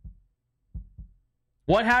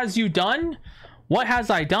 What has you done? What has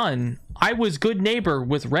I done? I was good neighbor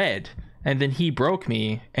with red, and then he broke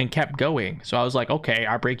me and kept going. So I was like, okay,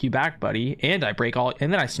 I break you back, buddy. And I break all,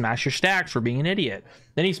 and then I smash your stacks for being an idiot.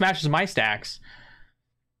 Then he smashes my stacks.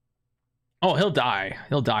 Oh, he'll die.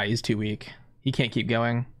 He'll die. He's too weak. He can't keep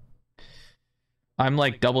going. I'm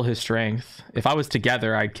like double his strength. If I was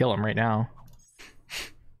together, I'd kill him right now.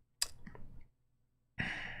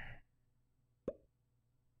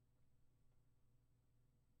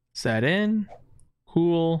 Set in.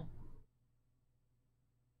 Cool.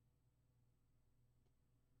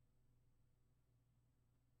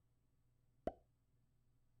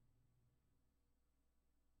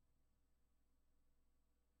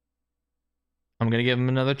 I'm gonna give him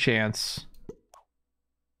another chance.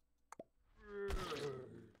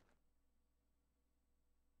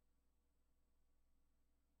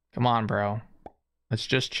 Come on, bro. Let's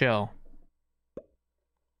just chill.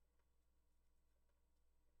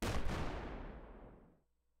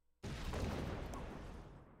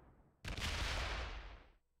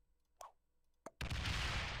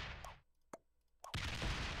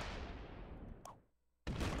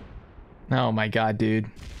 Oh my god, dude.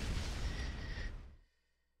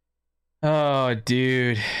 Oh,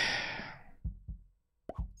 dude.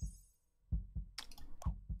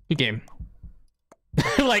 Good game.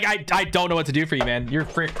 Like, I don't know what to do for you, man. You're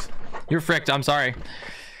fricked. You're fricked. I'm sorry.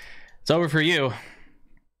 It's over for you.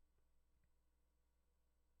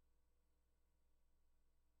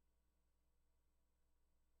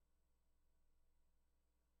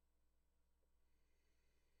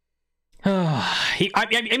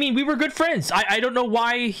 I mean, we were good friends. I don't know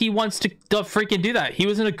why he wants to freaking do that. He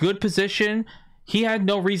was in a good position. He had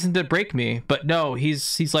no reason to break me, but no,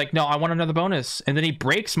 he's like, no, I want another bonus, and then he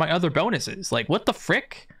breaks my other bonuses. Like, what the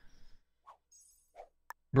frick,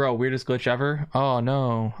 bro? Weirdest glitch ever. Oh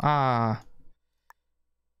no.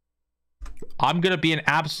 I'm gonna be an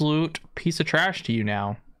absolute piece of trash to you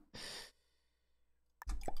now.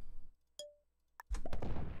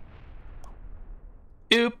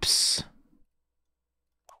 Oops.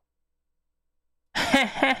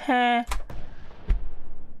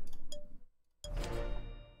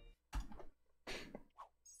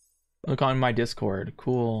 Look on my Discord.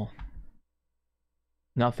 Cool.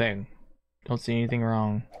 Nothing. Don't see anything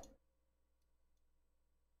wrong.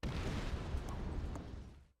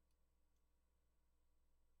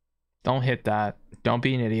 Don't hit that. Don't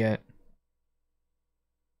be an idiot.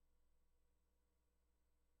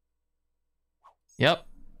 Yep.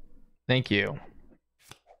 Thank you.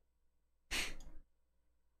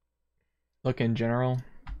 Look in general.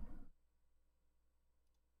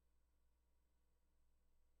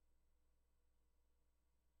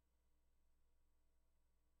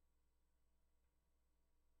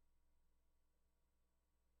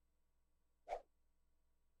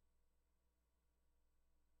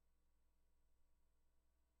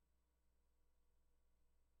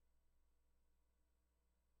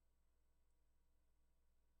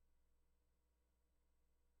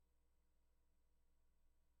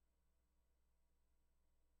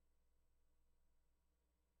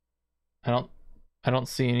 I don't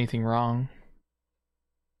see anything wrong.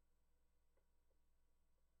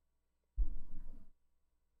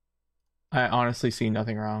 I honestly see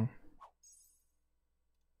nothing wrong.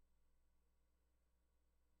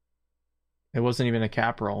 It wasn't even a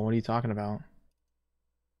cap roll. What are you talking about?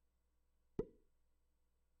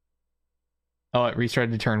 Oh, it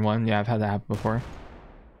restarted to turn 1. Yeah, I've had that happen before.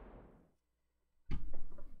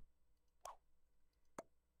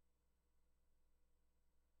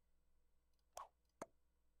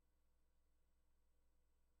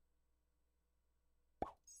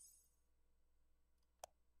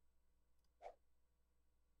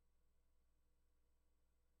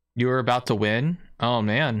 You were about to win? Oh,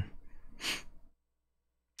 man.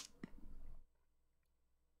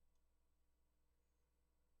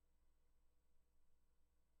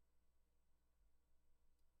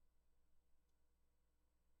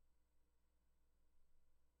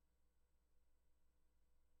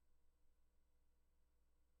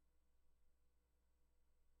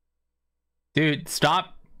 Dude,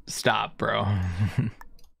 stop. Stop, bro.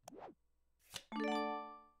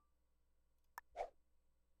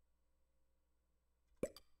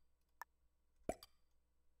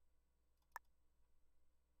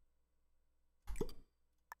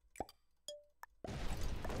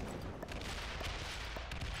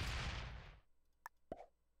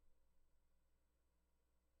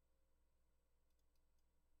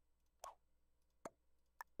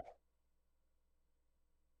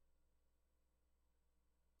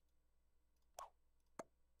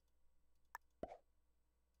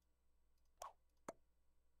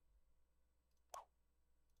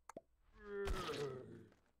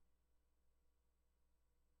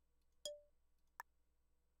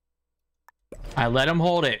 I let him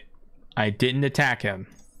hold it. I didn't attack him.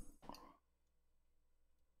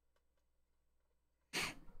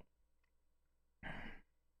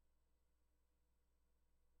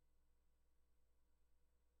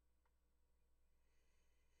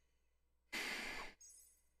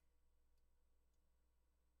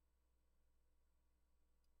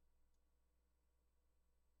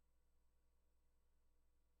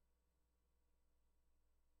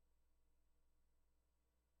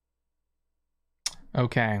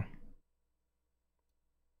 Okay.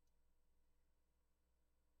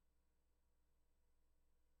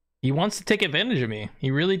 He wants to take advantage of me.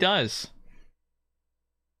 He really does.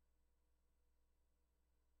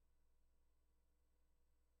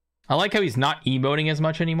 I like how he's not emoting as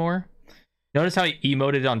much anymore. Notice how he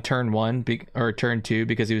emoted on turn 1 or turn 2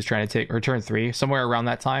 because he was trying to take, or turn 3, somewhere around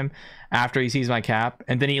that time after he sees my cap,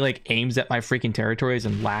 and then he like aims at my freaking territories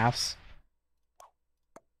and laughs.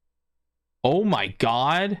 Oh my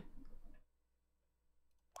god.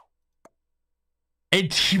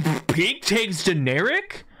 And Pink takes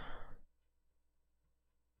generic?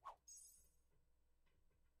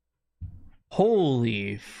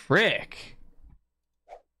 Holy frick.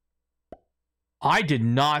 I did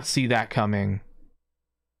not see that coming.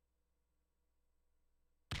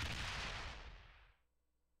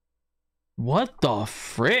 What the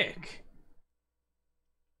frick?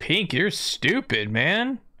 Pink, you're stupid,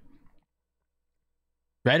 man.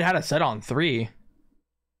 Red had a set on 3.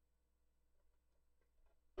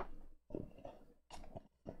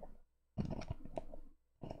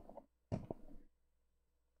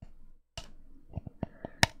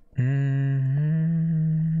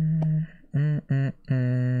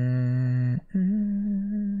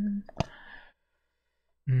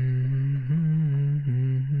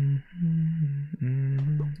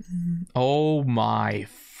 Oh my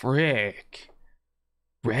frick.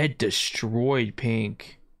 Red destroyed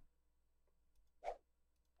Pink.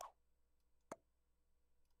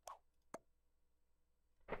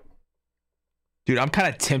 Dude, I'm kind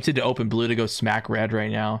of tempted to open blue to go smack red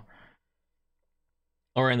right now.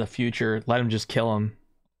 Or in the future, let him just kill him.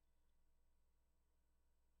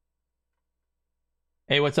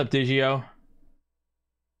 Hey, what's up, Digio?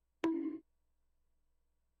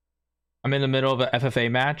 I'm in the middle of a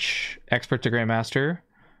FFA match, expert to Grandmaster.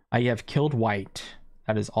 I have killed white.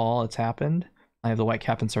 That is all that's happened. I have the white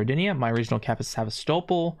cap in Sardinia. My regional cap is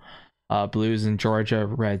Sevastopol. Blues in Georgia,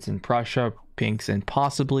 reds in Prussia, pinks in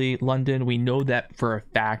possibly London. We know that for a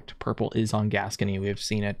fact. Purple is on Gascony. We have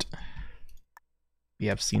seen it. We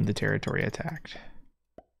have seen the territory attacked.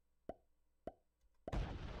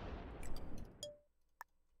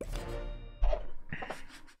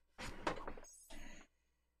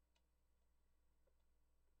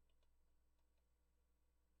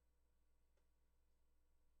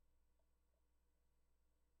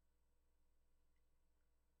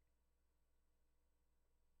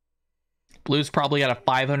 Blue's probably got a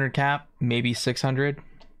 500 cap, maybe 600.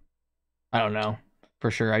 I don't know for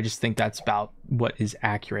sure. I just think that's about what is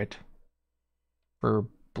accurate for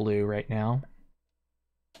blue right now.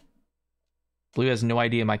 Blue has no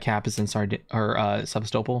idea my cap is in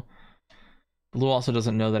Sevastopol. Blue also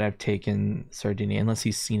doesn't know that I've taken Sardinia unless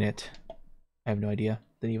he's seen it. I have no idea.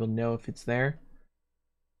 Then he will know if it's there.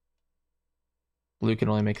 Blue can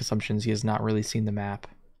only make assumptions. He has not really seen the map.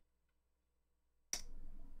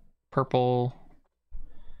 Purple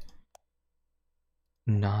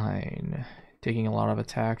 9, taking a lot of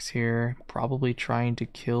attacks here, probably trying to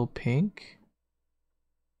kill pink.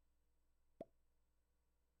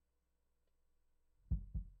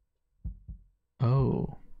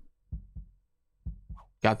 Oh,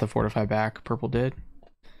 got the fortify back. Purple did.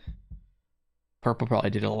 Purple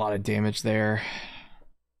probably did a lot of damage there,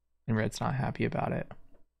 and red's not happy about it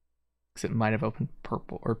because it might have opened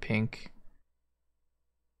purple or pink.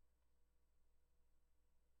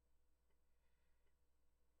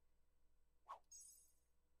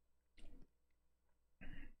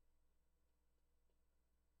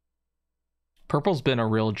 Purple's been a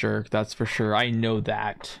real jerk, that's for sure. I know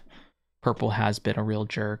that. Purple has been a real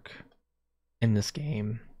jerk in this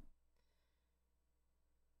game.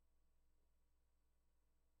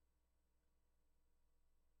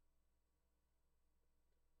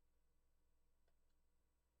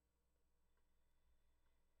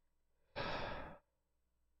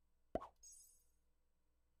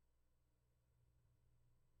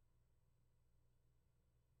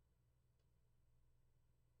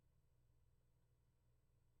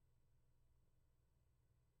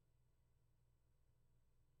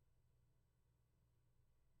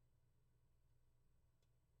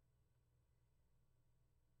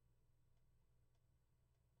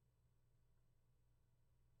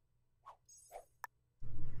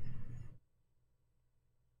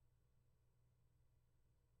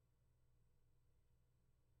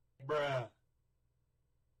 Bruh.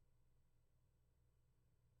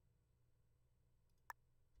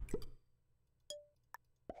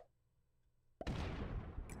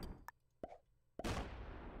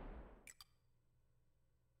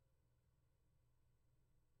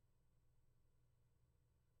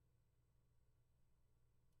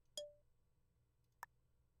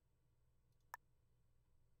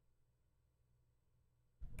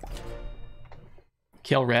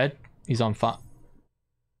 Kill red. He's on fire.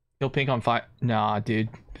 Kill pink on fire. Nah, dude.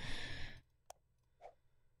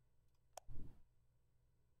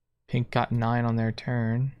 Pink got 9 on their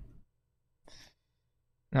turn.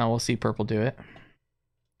 Now we'll see purple do it.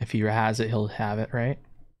 If he has it, he'll have it, right?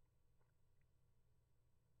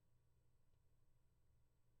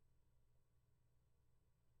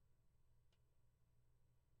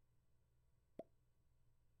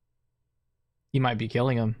 He might be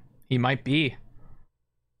killing him. He might be.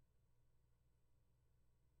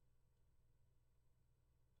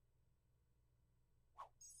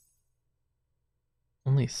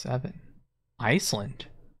 Only 7. Iceland.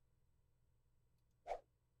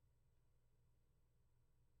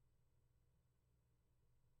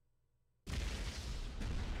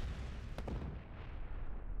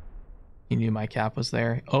 He knew my cap was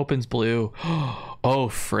there. Opens blue. Oh,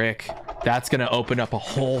 frick. That's gonna open up a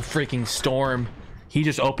whole freaking storm. He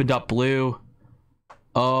just opened up blue.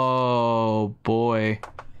 Oh, boy.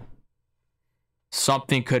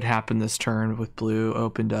 Something could happen this turn with blue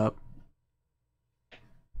opened up.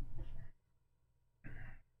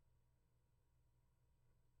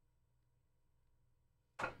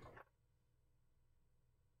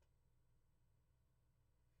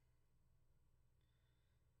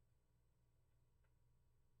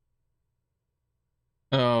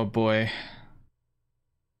 Oh boy.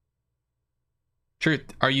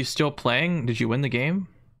 Truth, are you still playing? Did you win the game?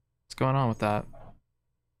 What's going on with that?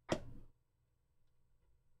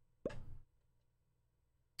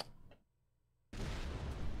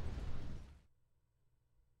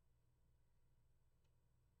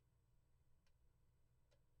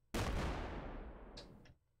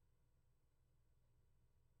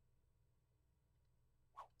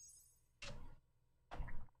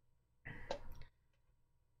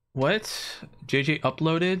 What? JJ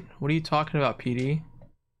uploaded? What are you talking about, PD?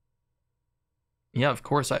 Yeah, of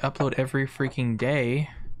course I upload every freaking day.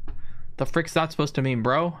 The frick's that supposed to mean,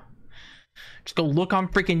 bro? Just go look on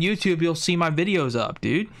freaking YouTube, you'll see my videos up,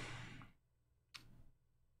 dude.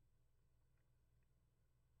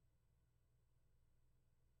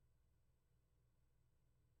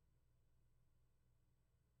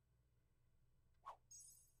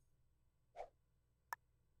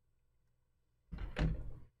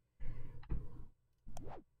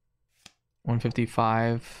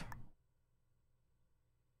 $155.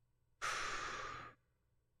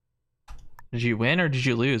 Did you win or did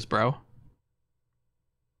you lose, bro?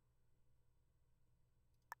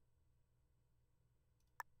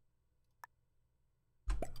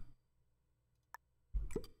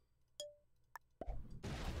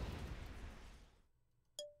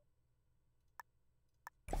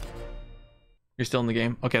 You're still in the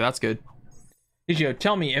game? Okay, that's good. DJO,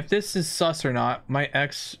 tell me if this is sus or not. My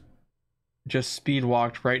ex just speed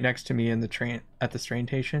walked right next to me in the train at the train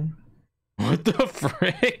station. What the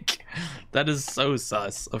frick? That is so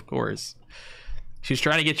sus, of course. She's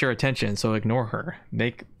trying to get your attention, so ignore her.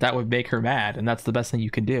 That would make her mad, and that's the best thing you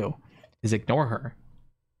can do, is ignore her.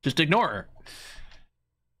 Just ignore her.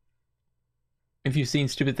 If you've seen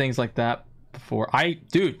stupid things like that before.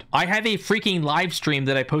 Dude, I have a freaking live stream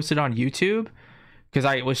that I posted on YouTube because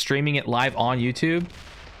I was streaming it live on YouTube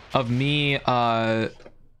of me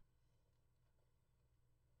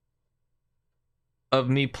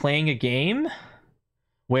playing a game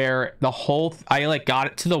where I like got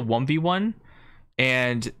it to the 1v1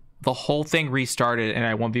 and the whole thing restarted and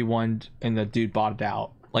I 1v1'd and the dude botted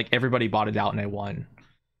out. Like everybody botted out and I won.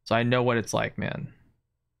 So I know what it's like, man.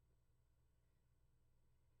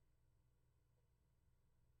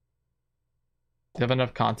 Do you have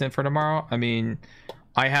enough content for tomorrow? I mean,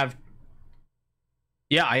 I have.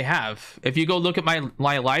 Yeah, I have. If you go look at my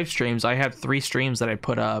live streams, I have 3 streams that I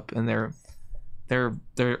put up and they're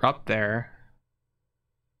up there.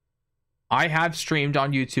 I have streamed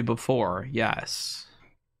on YouTube before, yes.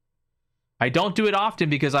 I don't do it often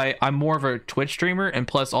because I'm more of a Twitch streamer, and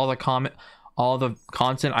plus all the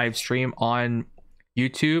content I've streamed on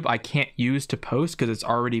YouTube I can't use to post because it's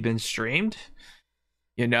already been streamed.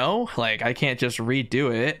 You know, like I can't just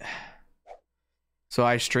redo it. So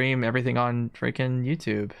I stream everything on freaking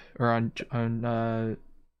YouTube or on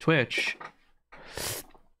Twitch.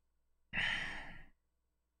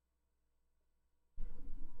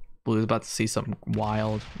 Blue's about to see something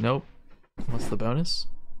wild. Nope. What's the bonus?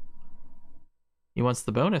 He wants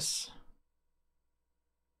the bonus.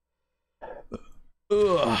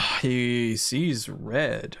 Ugh, he sees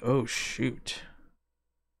red. Oh shoot.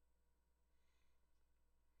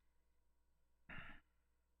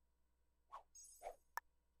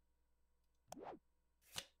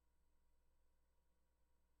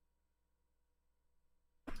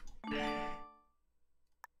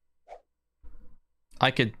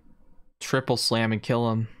 I could triple slam and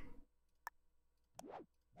kill him.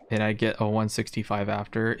 And I get a 165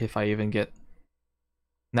 after, if I even get...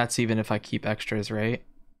 That's even if I keep extras, right?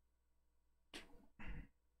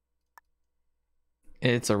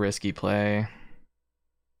 It's a risky play.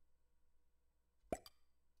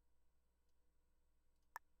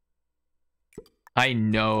 I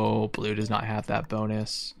know blue does not have that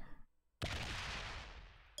bonus.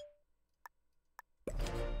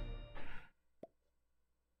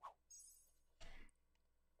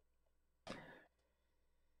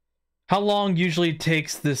 How long usually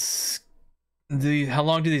takes this? How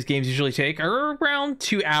long do these games usually take? Around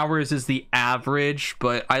 2 hours is the average,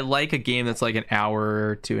 but I like a game that's like an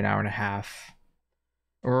hour to an hour and a half.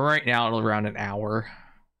 Right now, it'll around an hour,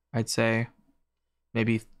 I'd say.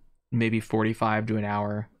 Maybe 45 to an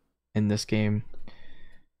hour in this game.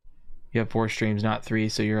 You have 4 streams, not 3,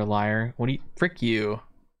 so you're a liar. What do you... Frick you.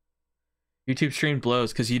 YouTube stream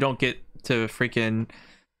blows because you don't get to freaking...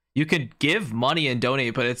 You can give money and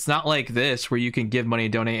donate, but it's not like this where you can give money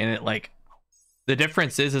and donate and it like... The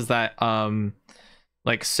difference is that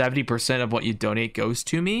like 70% of what you donate goes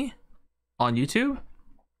to me on YouTube.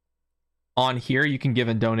 On here, you can give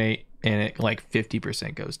and donate and it like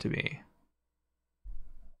 50% goes to me.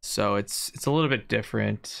 So it's a little bit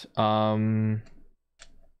different. Another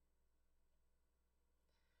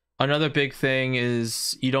big thing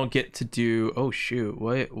is you don't get to do... Oh shoot,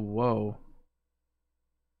 what? Whoa.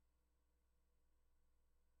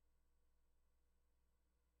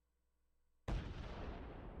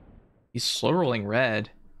 He's slow rolling red.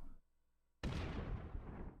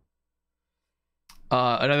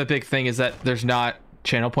 Another big thing is that there's not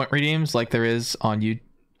channel point redeems like there is on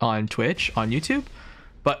Twitch, on YouTube.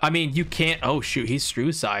 But I mean, you can't... Oh shoot, he's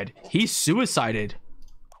suicide. He's suicided.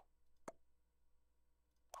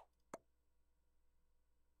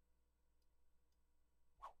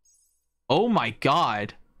 Oh my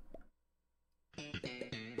god.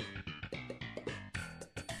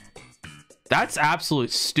 That's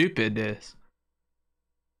absolute stupidness.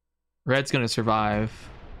 Red's gonna survive.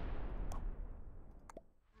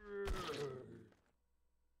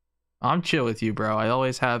 I'm chill with you, bro. I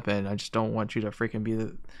always have been. I just don't want you to freaking be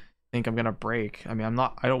the... think I'm gonna break. I mean, I'm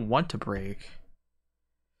not... I don't want to break.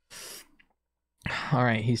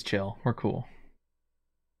 Alright, he's chill. We're cool.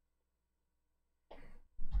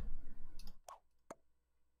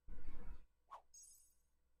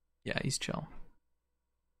 Yeah, he's chill.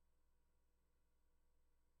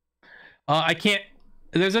 I can't...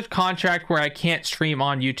 There's a contract where I can't stream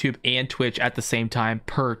on YouTube and Twitch at the same time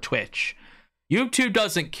per Twitch. YouTube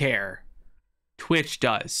doesn't care. Twitch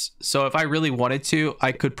does. So if I really wanted to,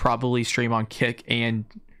 I could probably stream on Kick and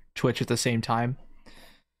Twitch at the same time.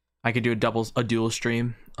 I could do a dual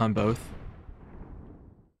stream on both.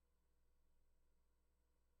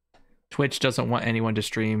 Twitch doesn't want anyone to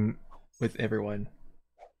stream with everyone.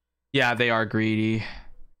 Yeah, they are greedy.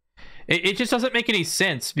 It just doesn't make any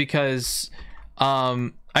sense because I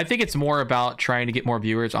think it's more about trying to get more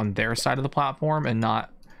viewers on their side of the platform and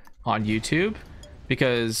not on YouTube,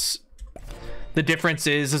 because the difference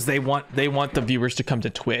is they want the viewers to come to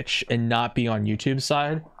Twitch and not be on YouTube's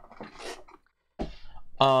side,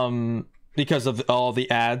 because of all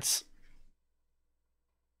the ads.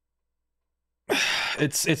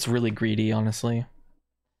 It's really greedy, honestly.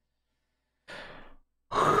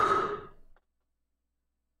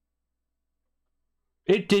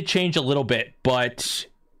 It did change a little bit, but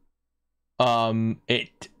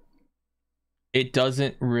it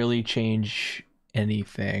doesn't really change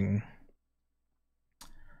anything.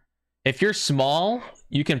 If you're small,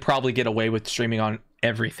 you can probably get away with streaming on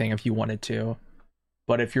everything if you wanted to.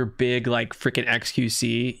 But if you're big like freaking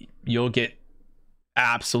XQC, you'll get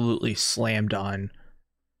absolutely slammed on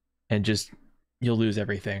and just you'll lose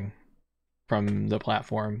everything from the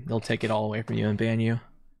platform. They'll take it all away from you and ban you.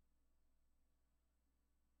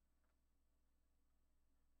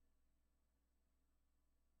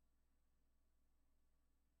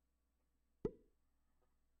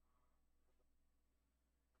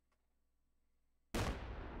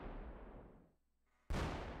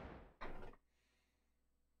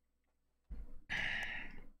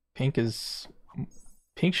 Pink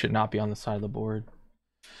should not be on the side of the board.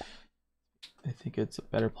 I think it's a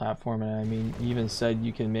better platform, and I mean, you even said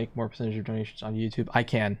you can make more percentage of donations on YouTube. I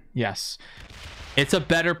can, yes. It's a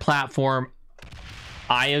better platform.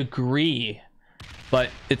 I agree,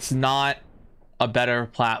 but it's not a better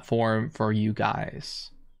platform for you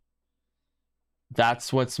guys.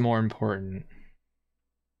 That's what's more important.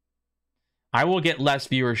 I will get less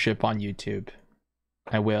viewership on YouTube.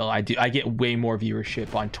 I will. I get way more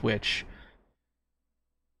viewership on Twitch.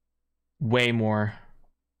 Way more.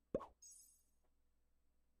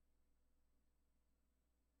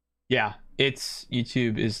 Yeah, it's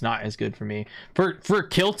YouTube is not as good for me. For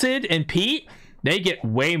Kilted and Pete, they get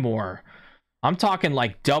way more. I'm talking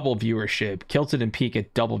like double viewership. Kilted and Pete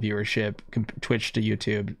get double viewership. Twitch to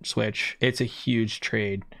YouTube switch. It's a huge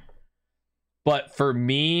trade. But for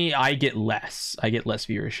me, I get less. I get less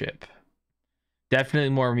viewership.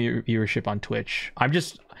 Definitely more viewership on Twitch. I'm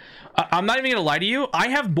not even gonna lie to you. I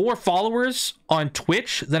have more followers on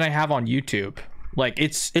Twitch than I have on YouTube. Like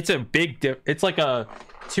it's a big it's like a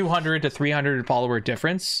 200 to 300 follower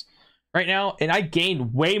difference right now, and I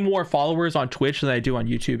gain way more followers on Twitch than I do on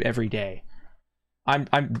YouTube every day. I'm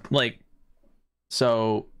like,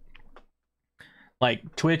 so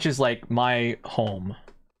like Twitch is like my home.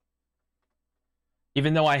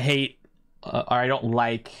 Even though I hate or I don't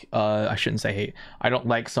like I shouldn't say hate. I don't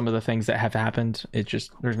like some of the things that have happened. It's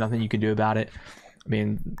just there's nothing you can do about it. I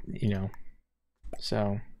mean, you know.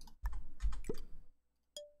 So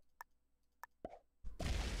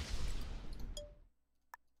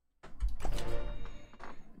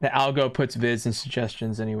the algo puts vids and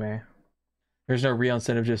suggestions anyway. There's no real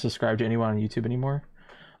incentive to subscribe to anyone on YouTube anymore.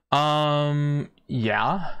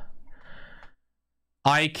 Yeah.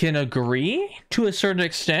 I can agree to a certain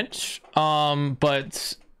extent.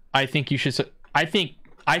 But I think you should I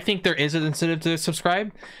think there is an incentive to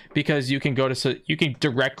subscribe, because you can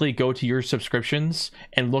directly go to your subscriptions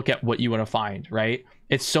and look at what you want to find, right?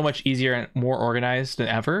 It's so much easier and more organized than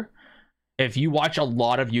ever. If you watch a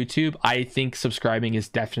lot of YouTube, I think subscribing is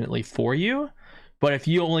definitely for you. But if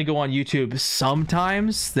you only go on YouTube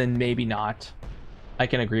sometimes, then maybe not. I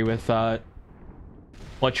can agree with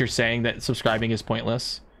what you're saying, that subscribing is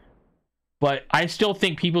pointless. But I still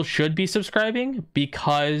think people should be subscribing,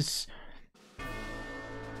 because...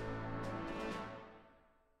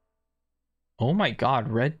 Oh my god,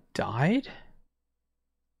 Red died?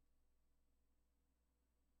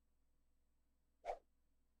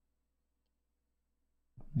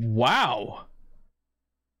 Wow.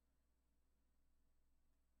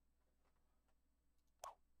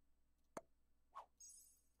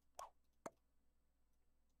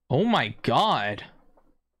 Oh my god.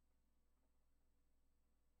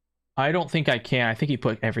 I don't think I can. I think he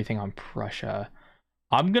put everything on Prussia.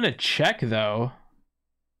 I'm gonna check though.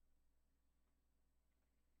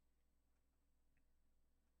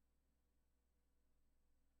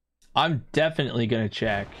 I'm definitely gonna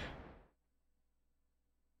check.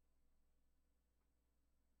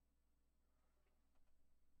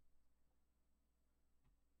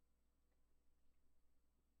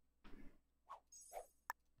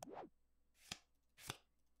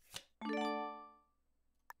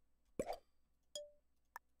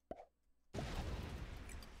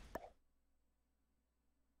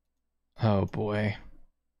 Oh boy.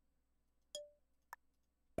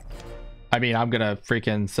 I mean, I'm gonna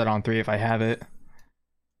freaking set on 3 if I have it.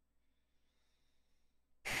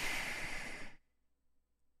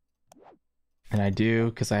 And I do,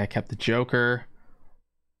 because I kept the Joker.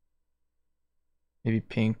 Maybe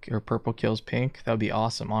pink or purple kills pink. That would be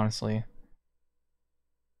awesome, honestly.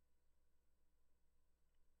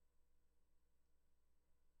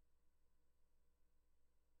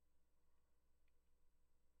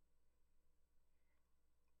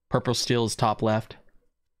 Purple steel is top left.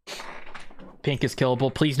 Pink is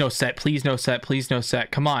killable. Please no set. Please no set. Please no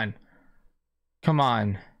set. Come on. Come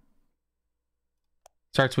on.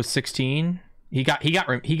 Starts with 16. He got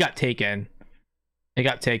taken. It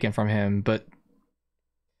got taken from him, but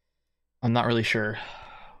I'm not really sure.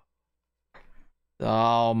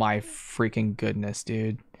 Oh my freaking goodness,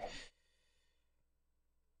 dude.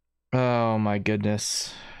 Oh my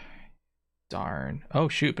goodness. Darn. Oh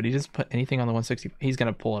shoot, but he doesn't put anything on the 160. He's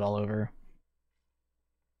gonna pull it all over.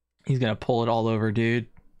 He's gonna pull it all over, dude.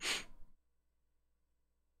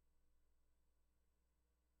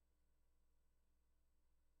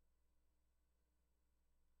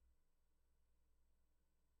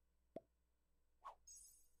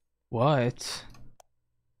 What?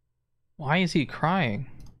 Why is he crying?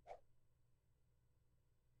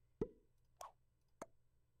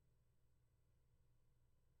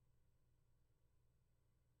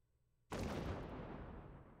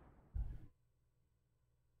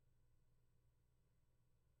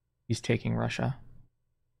 He's taking Russia.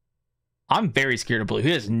 I'm very scared of blue.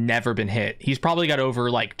 He has never been hit. He's probably got over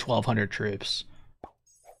like 1,200 troops.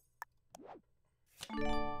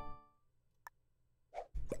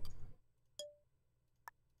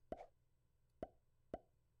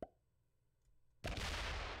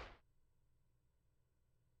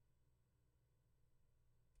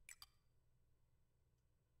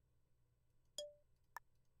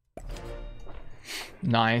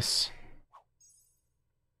 Nice.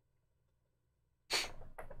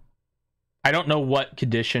 I don't know what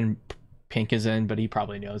condition Pink is in, but he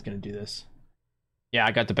probably knows he's gonna do this. Yeah,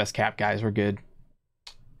 I got the best cap, guys. We're good.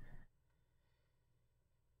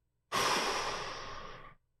 I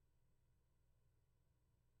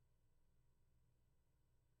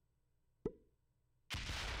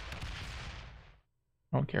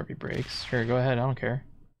don't care if he breaks. Sure, go ahead. I don't care.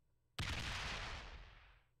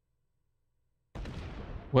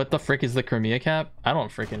 What the frick is the Crimea cap? I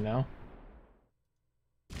don't freaking know.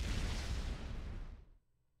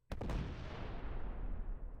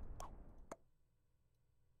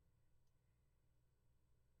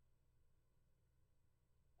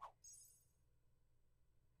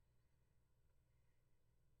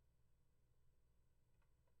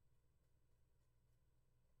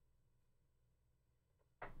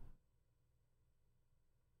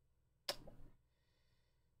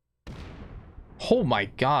 Oh my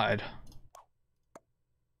god.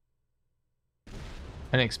 I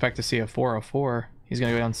didn't expect to see a 404. He's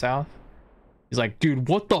gonna go down south. He's like, dude,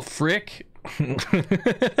 what the frick?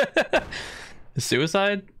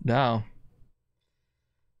 Suicide? No.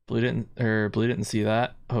 Blue didn't see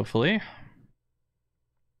that, hopefully.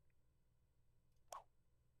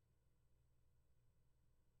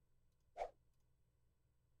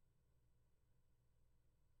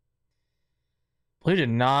 Blue did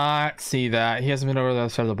not see that. He hasn't been over the other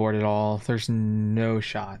side of the board at all. There's no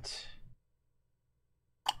shot.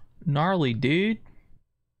 Gnarly, dude.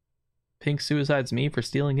 Pink suicides me for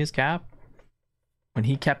stealing his cap when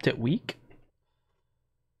he kept it weak.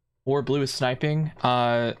 Or Blue is sniping.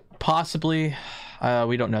 Possibly.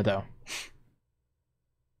 We don't know though.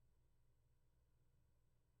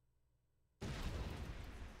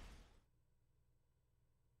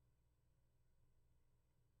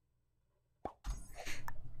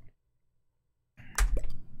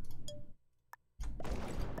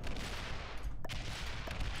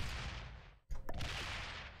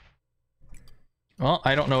 Well,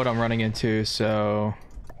 I don't know what I'm running into, so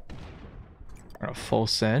I'm gonna full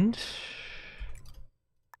send.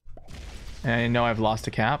 And I know I've lost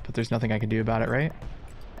a cap, but there's nothing I can do about it, right?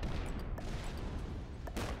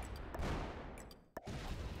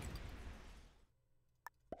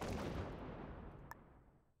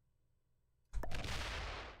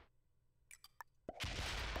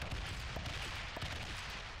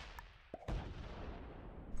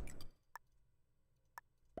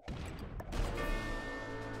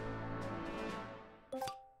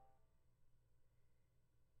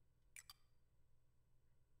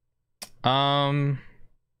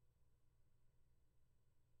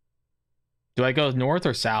 Do I go north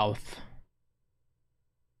or south?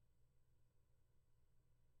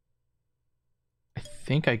 I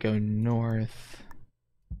think I go north.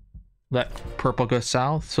 Let purple go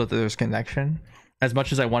south so that there's connection. As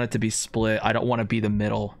much as I want it to be split, I don't want to be the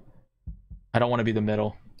middle. I don't want to be the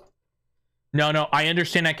middle. No, I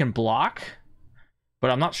understand I can block,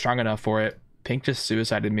 but I'm not strong enough for it. Pink just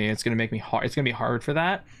suicided me. It's gonna make me hard. It's gonna be hard for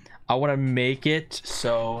that. I want to make it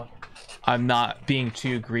so I'm not being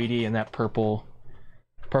too greedy and that purple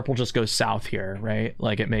just goes south here, right?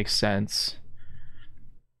 Like it makes sense.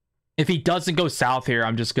 If he doesn't go south here,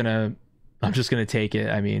 I'm just gonna take it.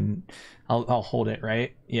 I mean, I'll hold it,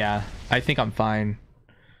 right? Yeah, I think I'm fine.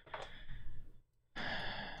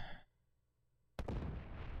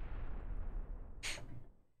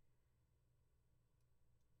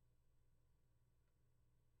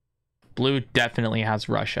 Blue definitely has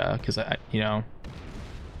Russia because you know.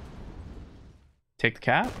 Take the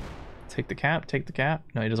cap. Take the cap. Take the cap.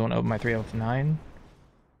 No, he doesn't want to open my 3 out of 9.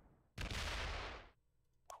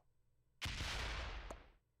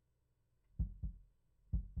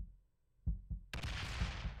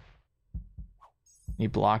 He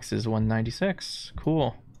blocks his 196.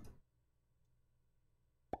 Cool.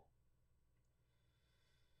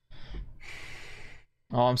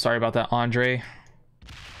 Oh, I'm sorry about that, Andre.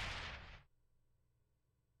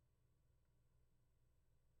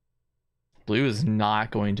 Blue is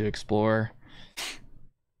not going to explore.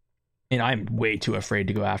 And I'm way too afraid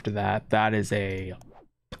to go after that. That is a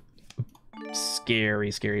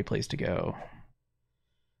scary, scary place to go.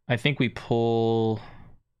 I think we pull...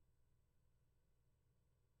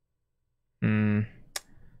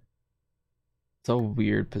 It's a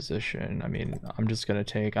weird position. I mean, I'm just gonna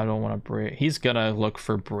take... I don't want to break... He's gonna look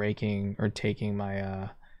for breaking or taking my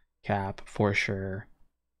cap for sure.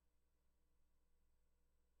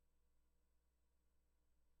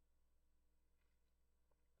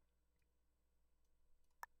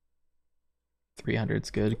 $300's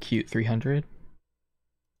good. Cute 300.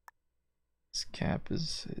 His cap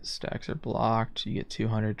is... His stacks are blocked. You get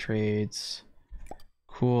 200 trades.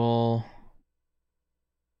 Cool.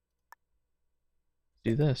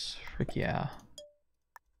 Do this. Frick yeah.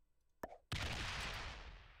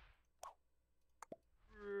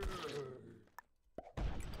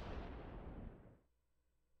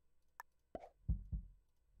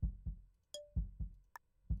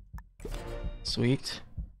 Sweet.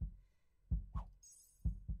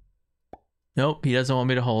 Nope, he doesn't want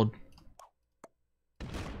me to hold.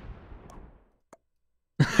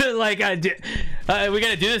 Like I did. We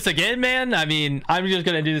gotta do this again, man. I mean, I'm just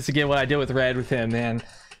gonna do this again. What I did with red with him, man.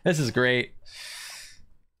 This is great.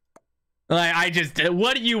 Like I just,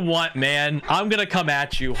 what do you want, man? I'm gonna come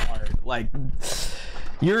at you hard. Like,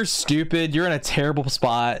 you're stupid. You're in a terrible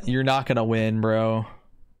spot. You're not gonna win, bro.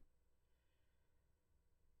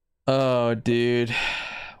 Oh, dude.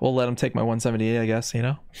 We'll let him take my 178, I guess, you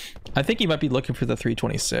know? I think he might be looking for the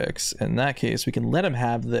 326. In that case, we can let him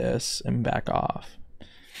have this and back off.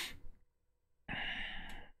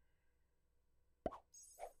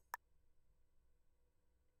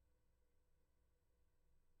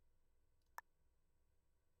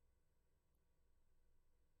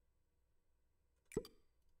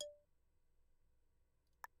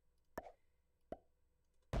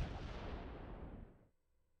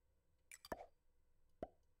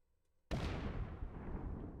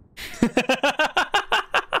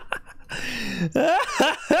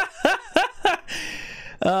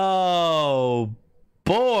 Oh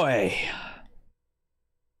boy.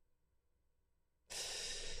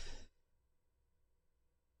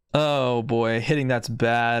 Oh boy, hitting that's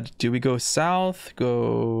bad. Do we go south?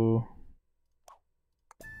 Go.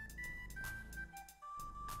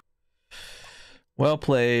 Well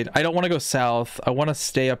played. I don't want to go south. I want to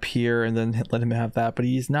stay up here and then let him have that, but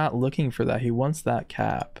he's not looking for that. He wants that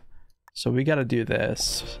cap. So we got to do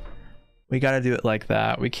this. We got to do it like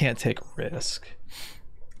that. We can't take risk.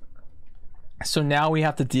 So now we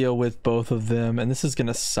have to deal with both of them, and this is going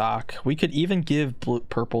to suck. We could even give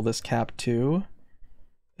purple this cap too,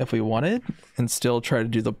 if we wanted, and still try to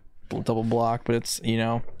do the double block, but it's, you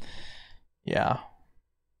know, yeah.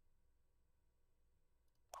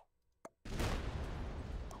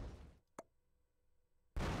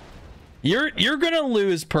 You're gonna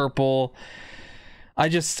lose, purple.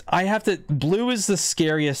 I have to. Blue is the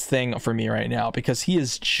scariest thing for me right now because he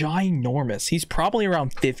is ginormous. He's probably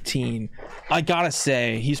around 15. I gotta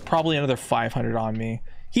say, he's probably another 500 on me.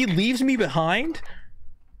 He leaves me behind?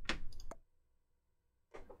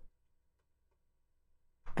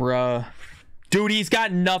 Bruh. Dude, he's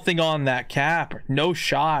got nothing on that cap. No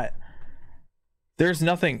shot. There's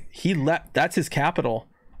nothing. He left. That's his capital.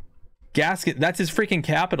 Gasket. That's his freaking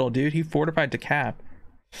capital, dude. He fortified to cap.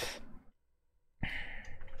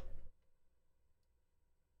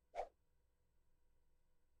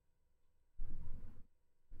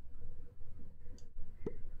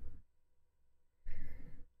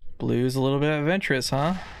 Blue's a little bit adventurous,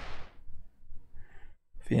 huh?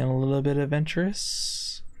 Feeling a little bit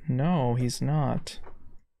adventurous? No, he's not.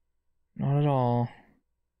 Not at all.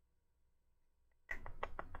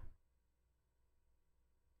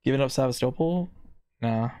 Giving up Sevastopol?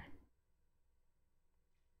 Nah.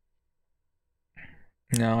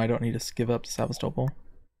 No, I don't need to give up Sevastopol.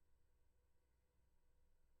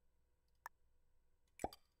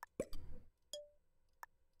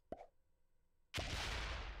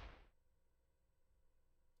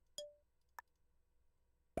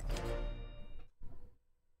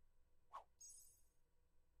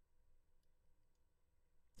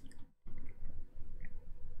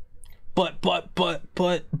 But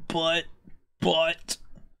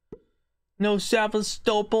no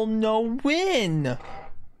Sevastopol, no win.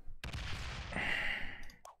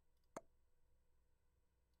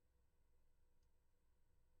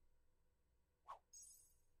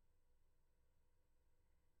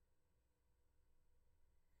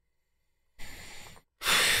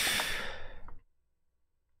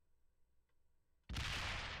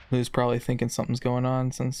 Who's probably thinking something's going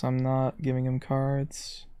on since I'm not giving him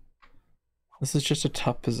cards. This is just a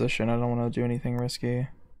tough position. I don't want to do anything risky.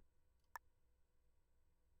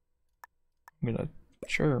 I'm gonna,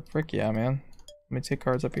 sure, frick yeah, man. Let me take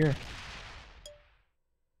cards up here.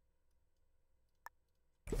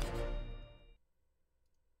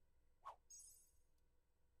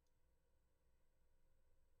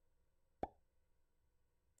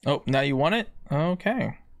 Oh, now you want it?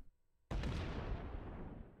 Okay.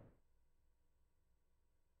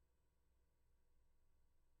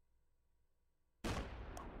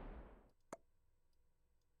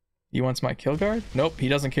 He wants my kill guard? Nope, he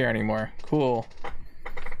doesn't care anymore. Cool.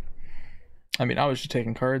 I mean, I was just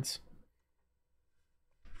taking cards.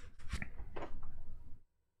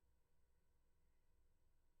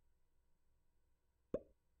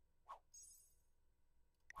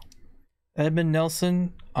 Edmund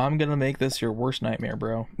Nelson, I'm gonna make this your worst nightmare,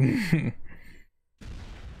 bro. It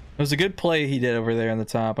was a good play he did over there on the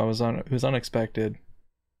top. It was unexpected.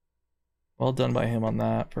 Well done by him on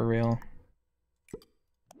that, for real.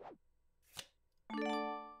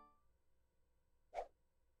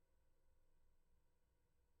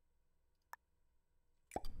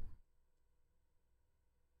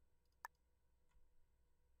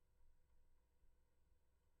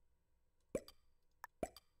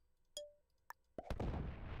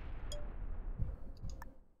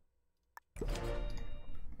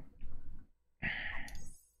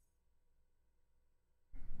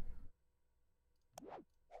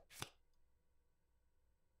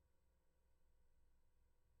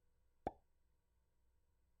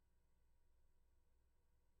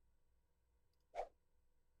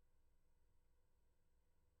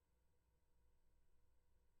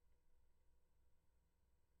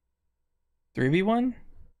 Three v one?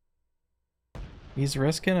 He's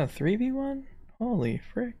risking a 3v1? Holy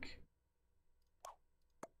frick.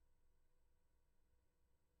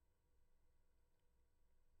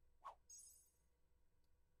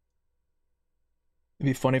 It'd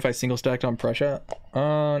be funny if I single stacked on Prussia.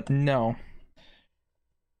 No.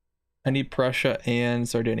 I need Prussia and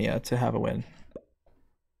Sardinia to have a win.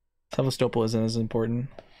 Sevastopol isn't as important.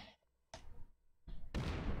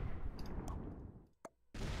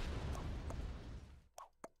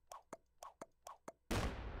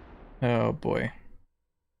 Oh boy.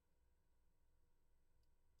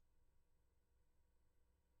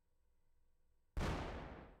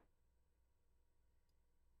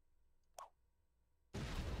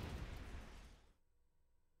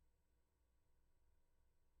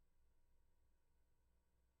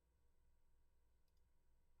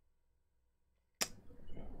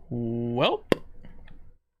 Welp.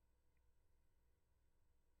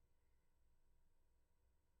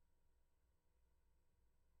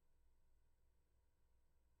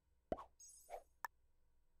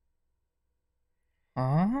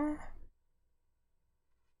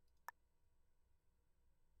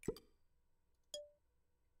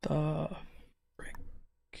 The frick.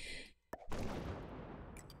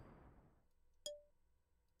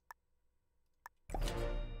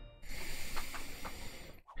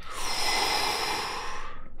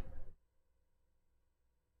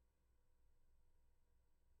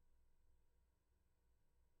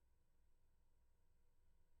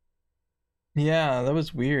 Yeah, that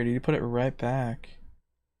was weird. He put it right back.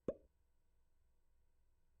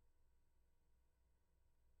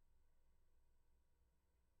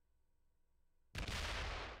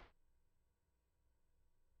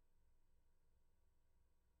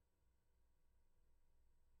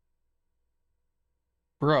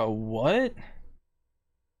 Bro, what?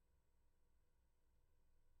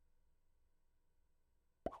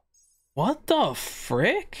 What the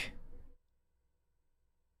frick?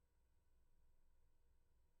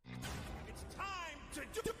 It's time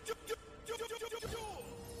to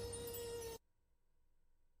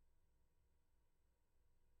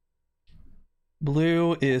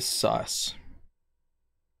Blue is sus.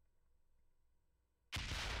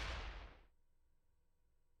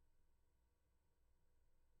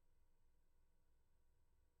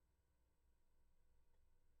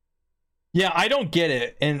 Yeah, I don't get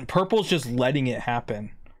it. And purple's just letting it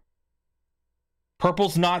happen.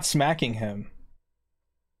 Purple's not smacking him.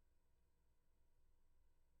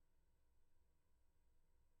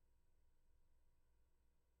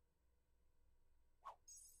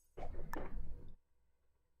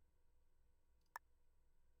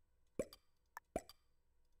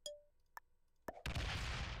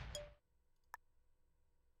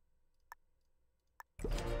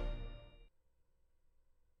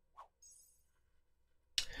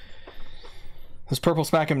 Does purple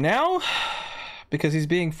smack him now? Because he's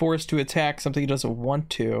being forced to attack something he doesn't want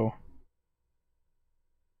to.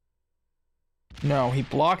 No, he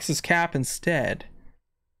blocks his cap instead.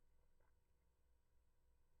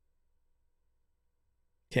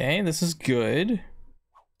 Okay, this is good.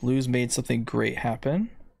 Blue's made something great happen.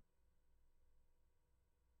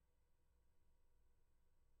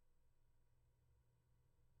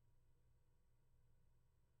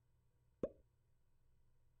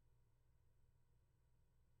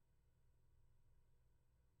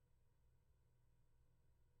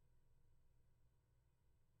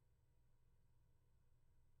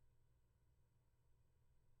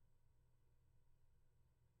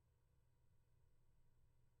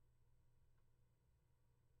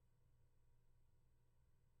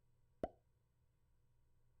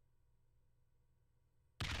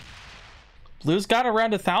 Blue's got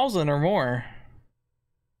around 1,000 or more.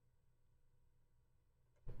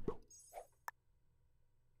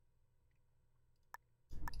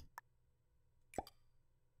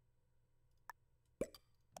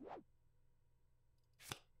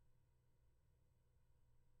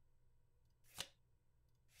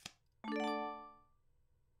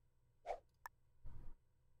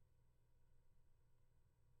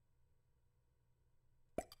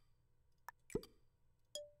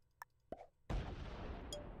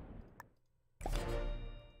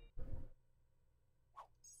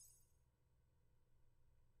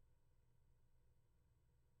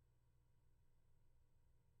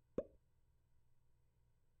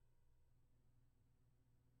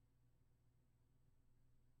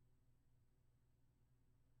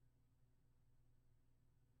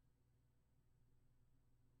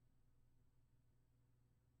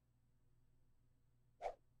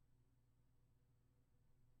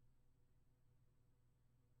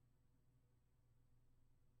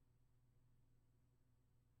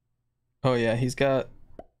 Oh yeah,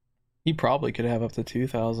 he probably could have up to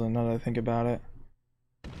 2,000 now that I think about it.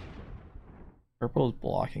 Purple is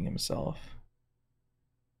blocking himself.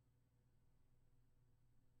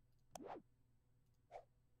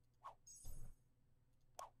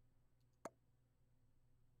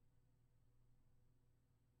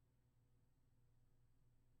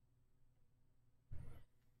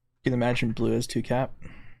 You can imagine blue as 2K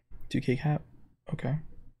cap. Okay.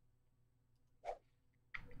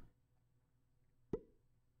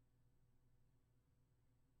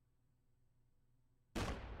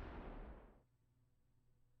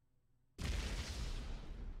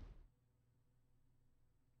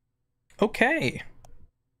 Okay.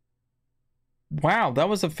 Wow, that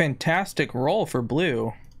was a fantastic roll for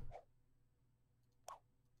blue.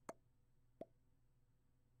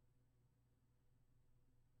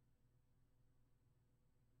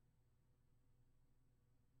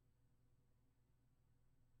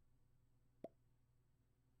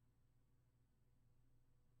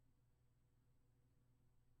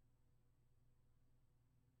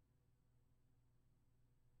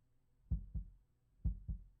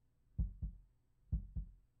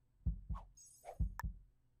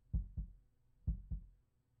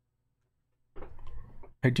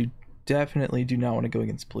 I definitely do not want to go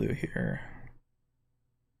against blue here.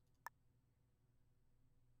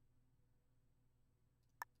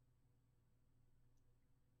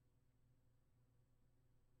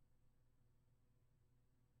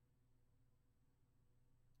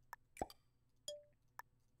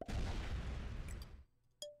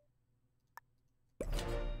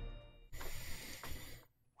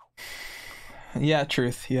 Yeah,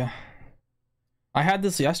 truth, yeah. I had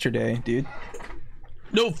this yesterday, dude.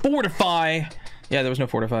 No fortify! Yeah, there was no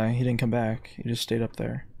fortify. He didn't come back. He just stayed up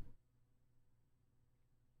there.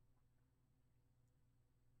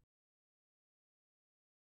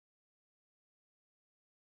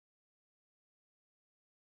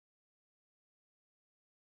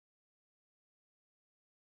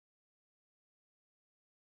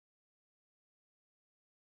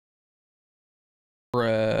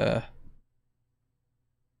 Bruh.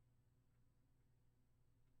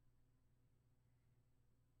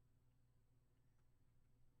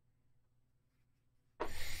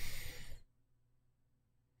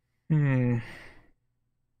 Hmm.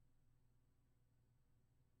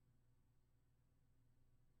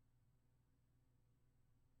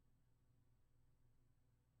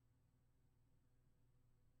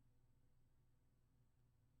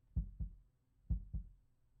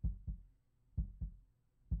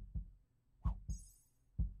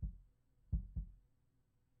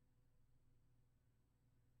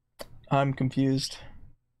 I'm confused.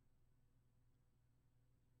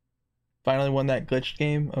 Finally won that glitched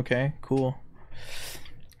game? Okay, cool.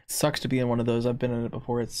 It sucks to be in one of those. I've been in it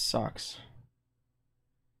before. It sucks.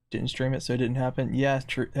 Didn't stream it, so it didn't happen. Yeah,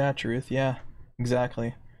 yeah, truth. Yeah,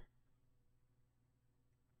 exactly.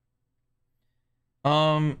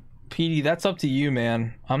 PD, that's up to you,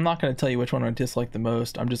 man. I'm not gonna tell you which one I dislike the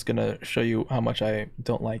most. I'm just gonna show you how much I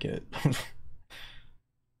don't like it.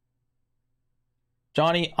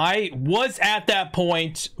 Johnny, I was at that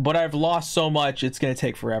point, but I've lost so much, it's gonna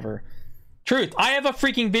take forever. Truth, I have a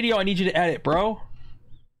freaking video I need you to edit, bro.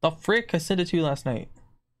 The frick? I sent it to you last night.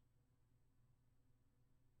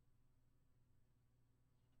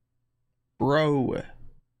 Bro.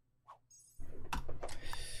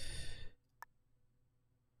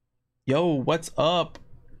 Yo, what's up?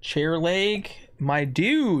 Chair leg? My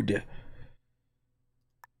dude.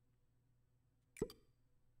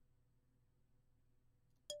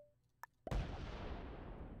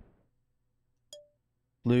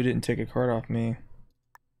 Blue didn't take a card off me.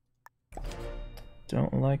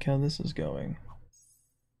 Don't like how this is going.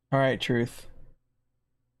 Alright, truth.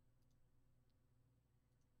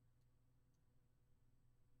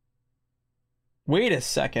 Wait a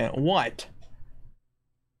second. What?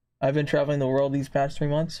 I've been traveling the world these past 3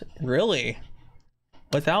 months? Really?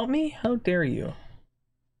 Without me? How dare you?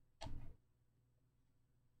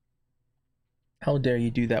 How dare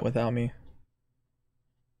you do that without me?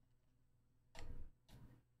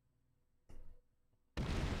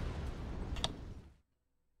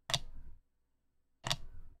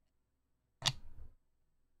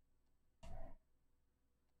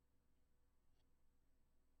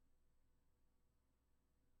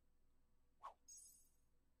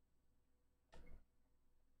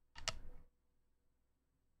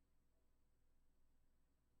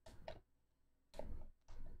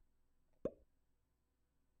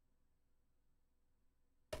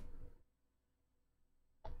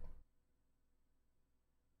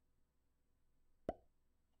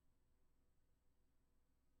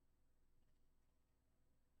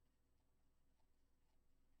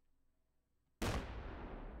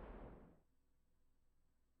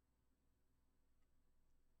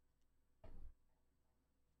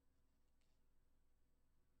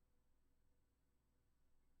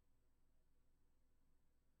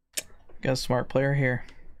 Got a smart player here.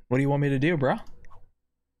 What do you want me to do, bro?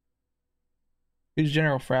 Who's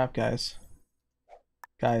General Frapp, guys?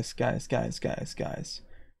 Guys.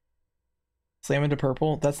 Slam into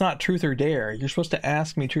purple? That's not truth or dare. You're supposed to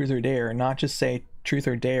ask me truth or dare, not just say truth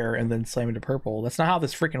or dare and then slam into purple. That's not how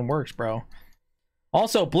this freaking works, bro.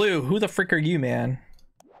 Also, blue, who the frick are you, man?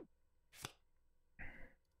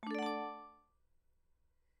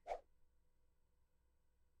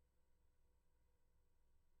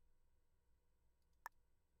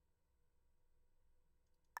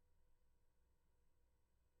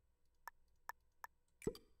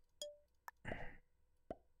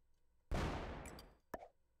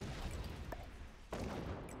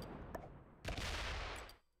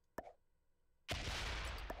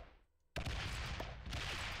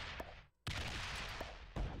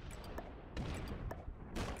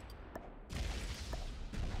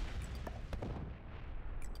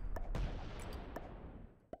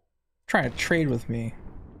 Trying to trade with me.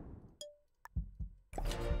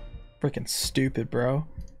 Freaking stupid, bro.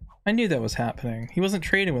 I knew that was happening. He wasn't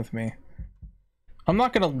trading with me. I'm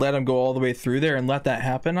not gonna let him go all the way through there and let that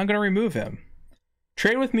happen. I'm gonna remove him.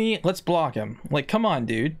 Trade with me, let's block him. Like, come on,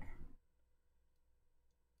 dude.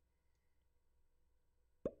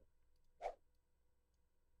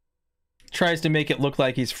 Tries to make it look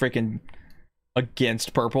like he's freaking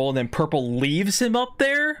against purple, and then purple leaves him up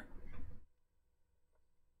there?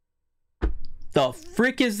 The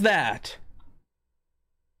frick is that?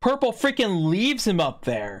 Purple freaking leaves him up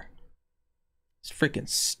there. It's freaking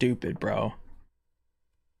stupid, bro.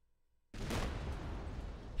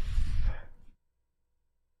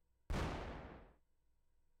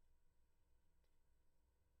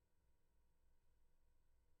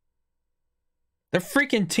 The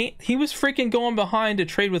freaking team, he was freaking going behind to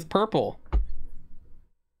trade with purple.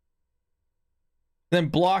 Then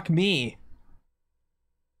block me.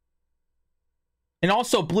 And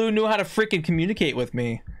also, blue knew how to freaking communicate with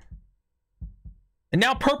me. And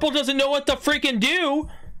now purple doesn't know what to freaking do.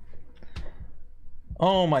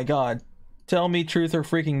 Oh my god. Tell me truth or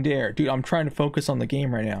freaking dare. Dude, I'm trying to focus on the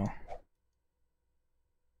game right now.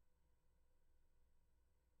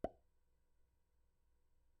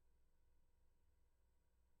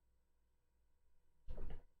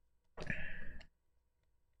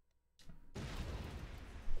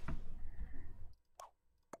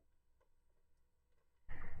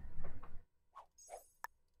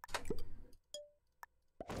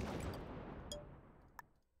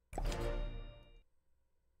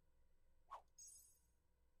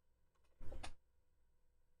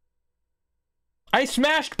 I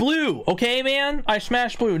smashed blue, okay, man? I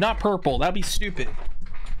smashed blue, not purple. That'd be stupid.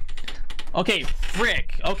 Okay,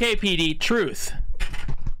 frick. Okay, PD, truth.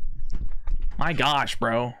 My gosh,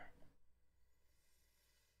 bro.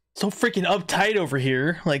 So freaking uptight over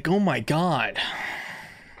here. Like, oh my god.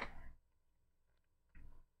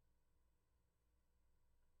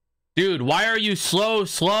 Dude, why are you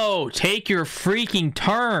slow? Take your freaking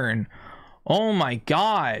turn. Oh my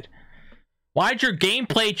god. Why'd your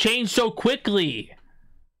gameplay change so quickly?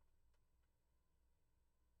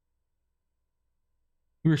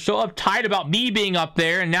 You were so uptight about me being up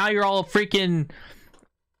there, and now you're all freaking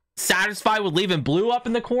satisfied with leaving blue up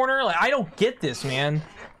in the corner? Like, I don't get this, man.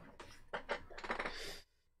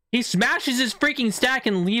 He smashes his freaking stack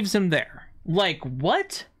and leaves him there. Like,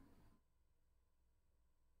 what?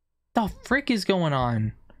 The frick is going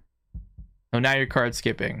on? Oh, now you're card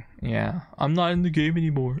skipping. Yeah. I'm not in the game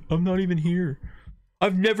anymore. I'm not even here.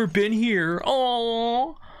 I've never been here.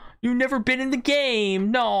 Oh, you've never been in the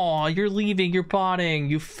game. No, you're leaving. You're botting.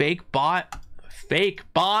 You fake bot. Fake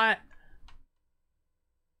bot.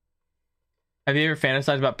 Have you ever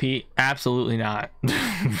fantasized about Pete? Absolutely not.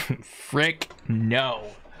 Frick no.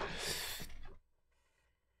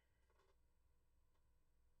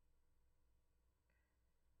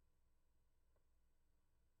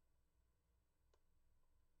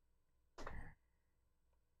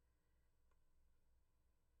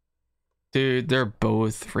 Dude, they're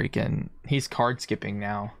both freaking... He's card skipping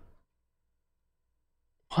now.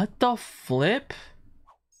 What the flip?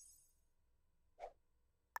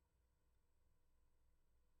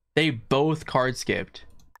 They both card skipped.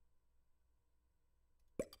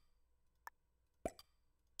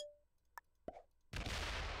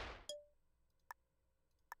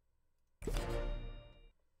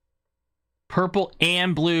 Purple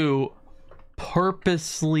and blue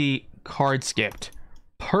purposely card skipped.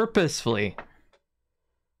 Purposefully.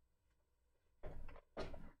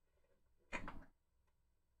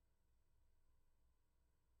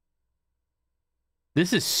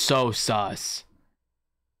 This is so sus.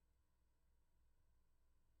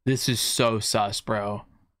 This is so sus, bro.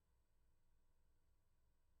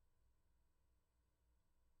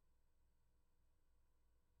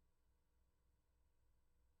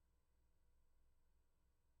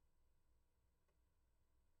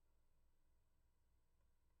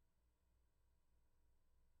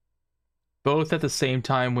 Both at the same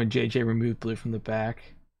time when JJ removed blue from the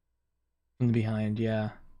back. From the behind, yeah.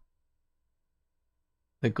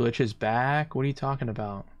 The glitch is back? What are you talking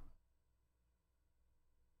about?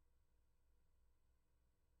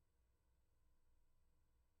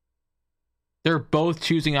 They're both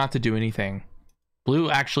choosing not to do anything.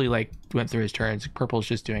 Blue actually like went through his turns. Purple's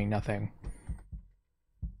just doing nothing.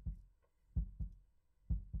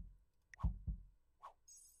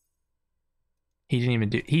 He didn't even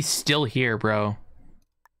do. He's still here, bro.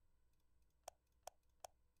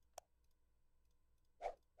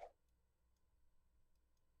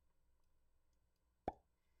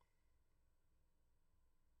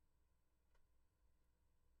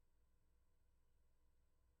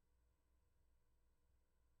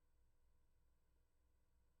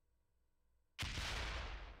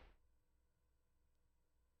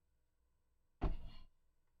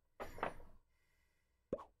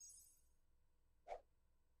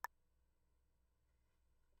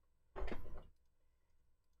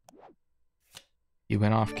 You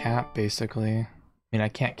went off cap, basically. I mean, I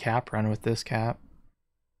can't cap run with this cap.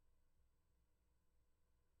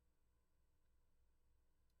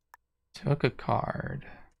 Took a card.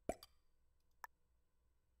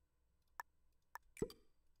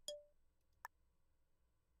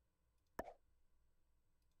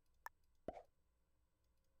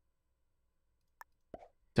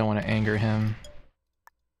 Don't want to anger him.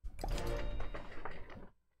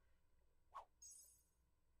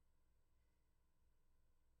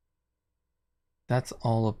 That's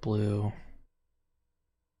all of blue. I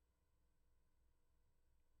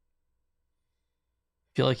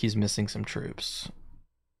feel like he's missing some troops.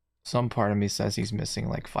 Some part of me says he's missing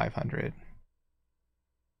like 500.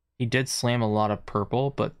 He did slam a lot of purple,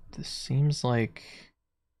 but this seems like...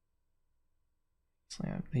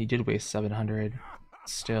 He did waste 700.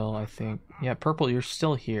 Still, I think. Yeah, purple, you're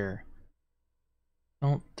still here.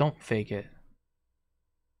 Don't fake it.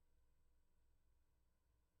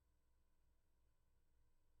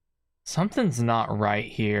 Something's not right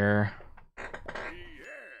here.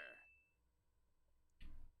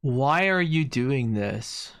 Why are you doing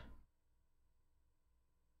this?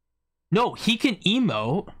 No, he can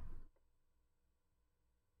emote.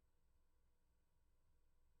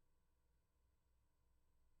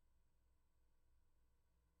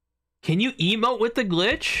 Can you emote with the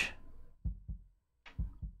glitch?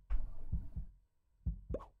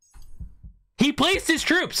 He placed his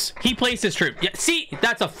troops. He placed his troop. Yeah, see,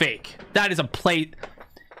 that's a fake. That is a plate.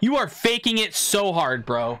 You are faking it so hard,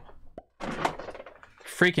 bro.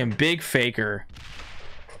 Freaking big faker.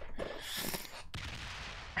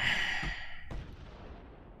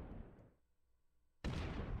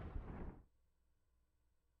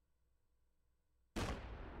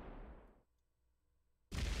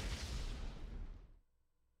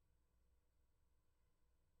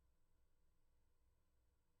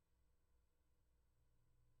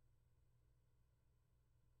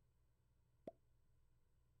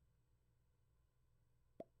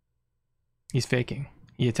 He's faking.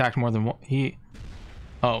 He attacked more than one.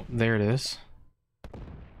 Oh, there it is.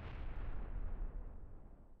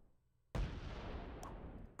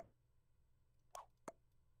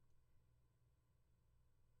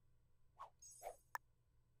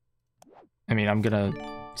 I mean, I'm gonna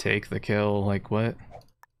take the kill. Like, what?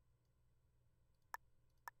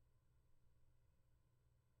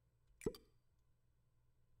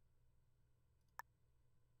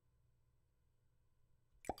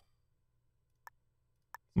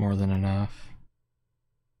 More than enough.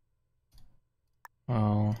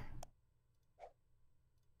 Well,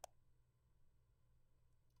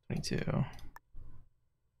 22.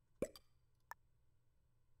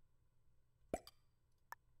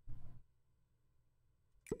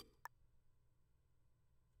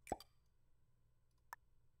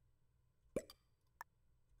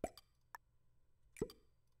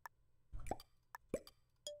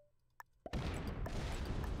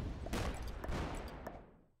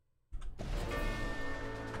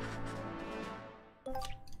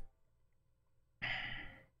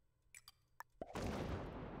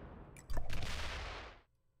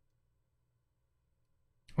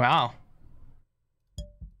 Wow.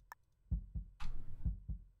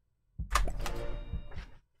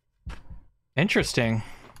 Interesting.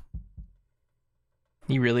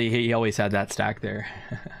 He always had that stack there.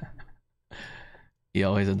 He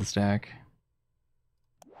always had the stack.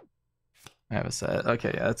 I have a set.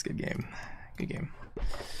 Okay, yeah, that's a good game. Good game.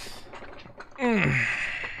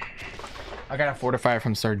 I got a fortifier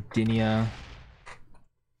from Sardinia.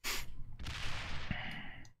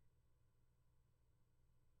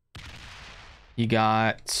 You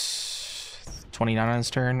got 29 on his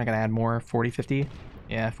turn. I gotta add more. 40, 50.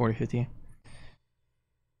 Yeah, 40, 50.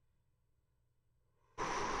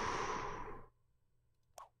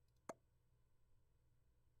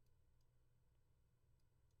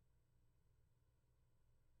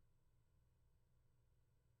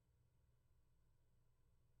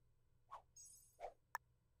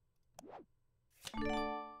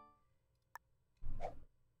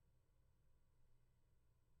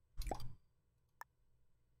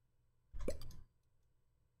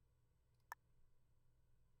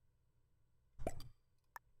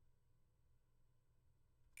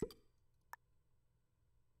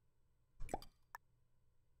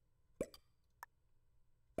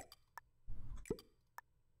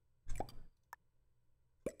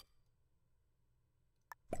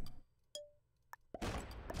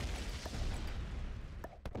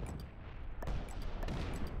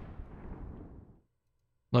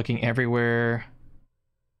 Looking everywhere.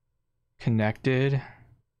 Connected.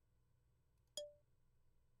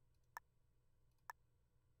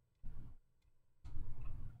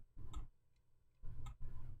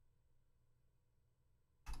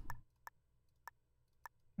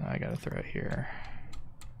 I gotta throw it here.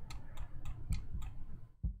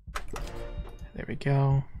 There we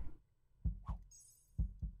go.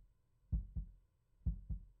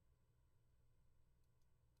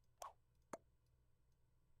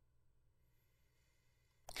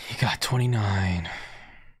 He got 29.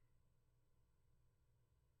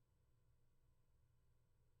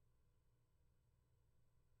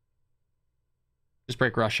 Just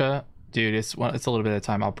break Russia. Dude, it's a little bit of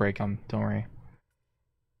time. I'll break them. Don't worry.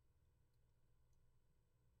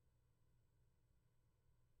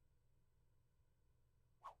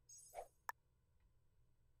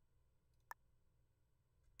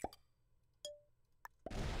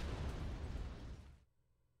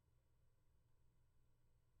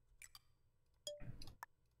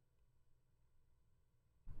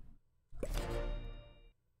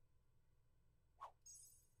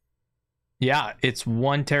 Yeah, it's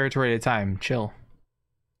one territory at a time. Chill.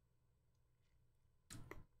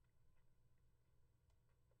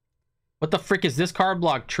 What the frick is this card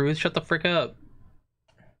block, Truth? Shut the frick up.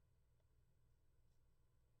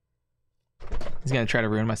 He's gonna try to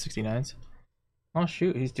ruin my 69s. Oh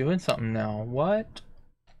shoot, he's doing something now. What?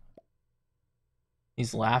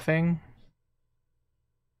 He's laughing?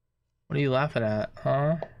 What are you laughing at,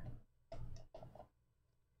 huh?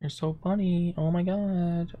 You're so funny. Oh my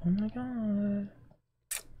god. Oh my god.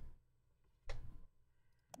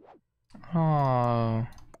 Oh.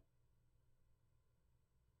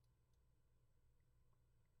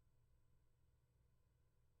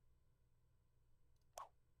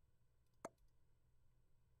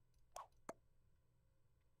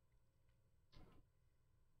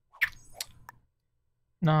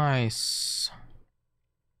 Nice.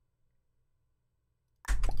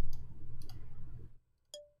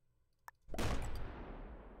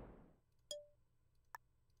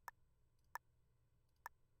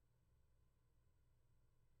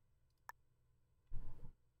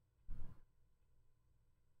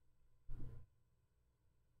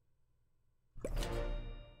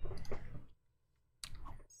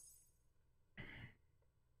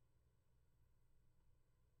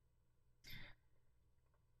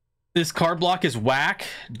 This card block is whack.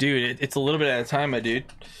 Dude, it's a little bit at a time, my dude.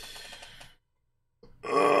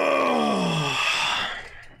 Ugh.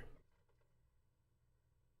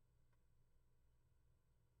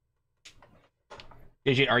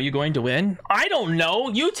 JJ, are you going to win? I don't know.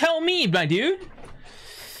 You tell me, my dude.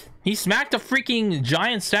 He smacked a freaking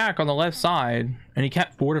giant stack on the left side, and he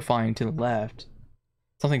kept fortifying to the left.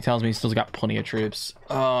 Something tells me he's still got plenty of troops.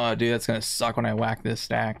 Oh, dude, that's gonna suck when I whack this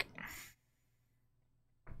stack.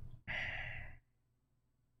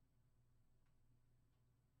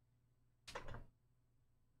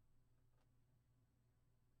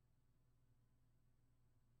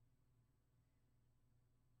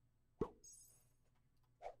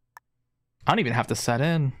 I don't even have to set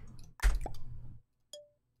in.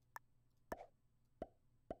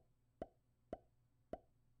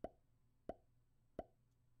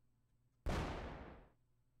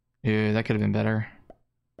 Dude, that could have been better.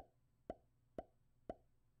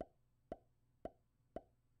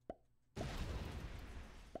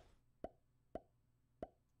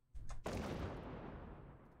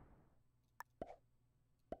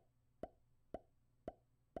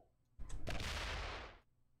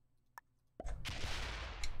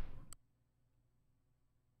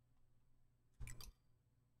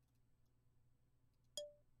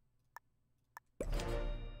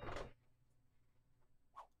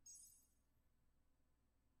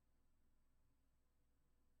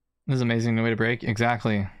 This is amazing way to break.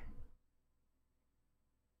 Exactly.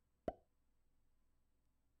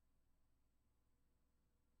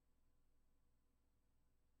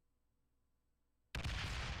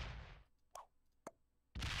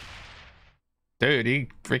 Dude, he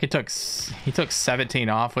took 17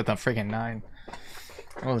 off with a freaking 9.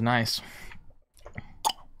 That was nice.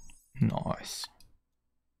 Nice.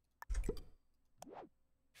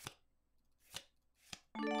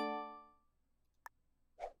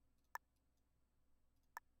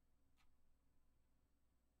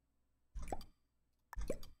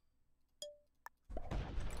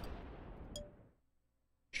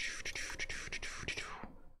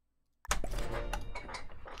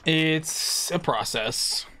 It's a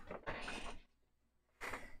process.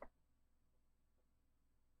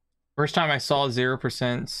 First time I saw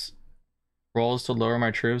 0% rolls to lower my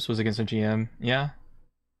troops was against a GM. Yeah.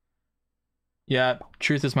 Yeah,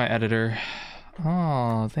 Truth is my editor.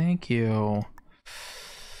 Oh, thank you.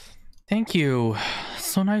 Thank you.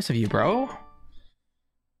 So nice of you, bro.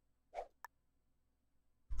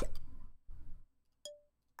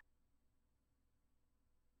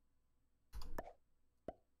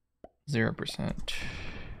 Zero percent.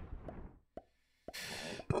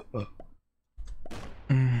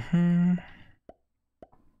 Mm-hmm.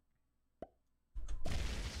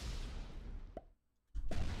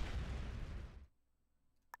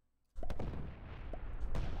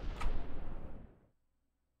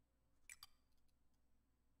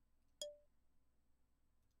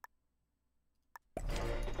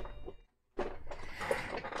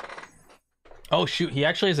 Oh shoot, he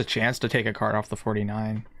actually has a chance to take a card off the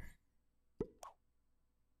 49.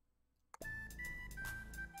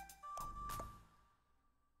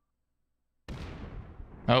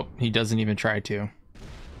 Oh, he doesn't even try to.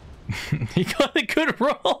 He got a good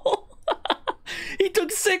roll. He took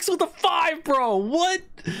 6 with a 5, bro. What?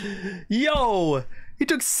 Yo, he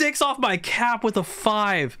took 6 off my cap with a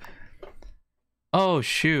 5. Oh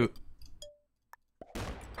shoot.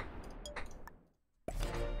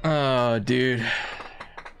 Oh, dude.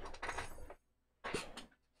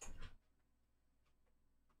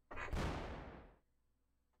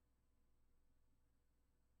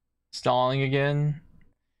 Stalling again.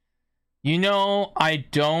 You know, I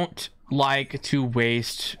don't like to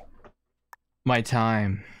waste my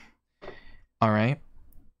time. All right.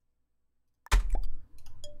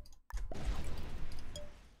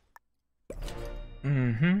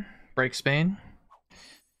 Mm-hmm. Break Spain.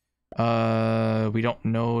 We don't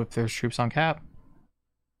know if there's troops on cap.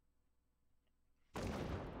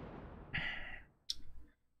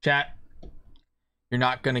 Chat, you're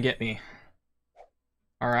not gonna get me.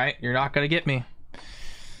 All right, you're not gonna get me.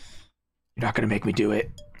 You're not gonna make me do it.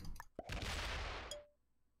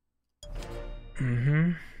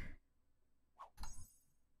 Mm-hmm.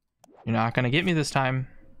 You're not gonna get me this time.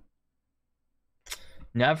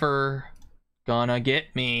 Never gonna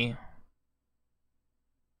get me.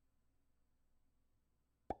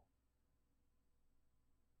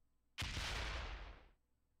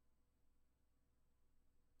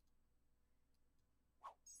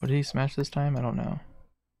 What did he smash this time? I don't know.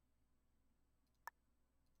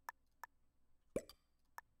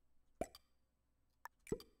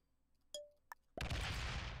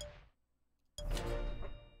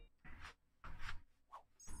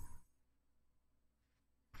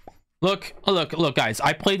 Look, guys.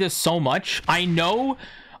 I play this so much. I know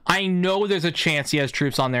there's a chance he has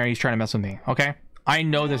troops on there and he's trying to mess with me. Okay, I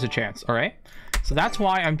know there's a chance. All right, so that's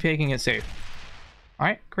why I'm taking it safe. All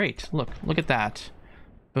right, great. Look at that.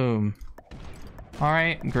 Boom. All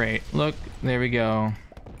right, great. Look, there we go.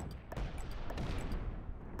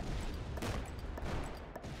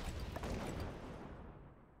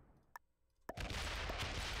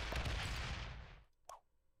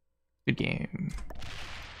 Good game.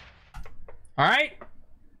 All right,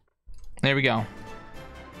 there we go.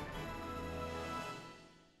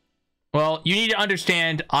 Well, you need to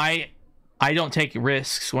understand, I don't take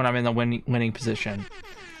risks when I'm in the winning position.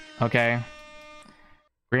 Okay.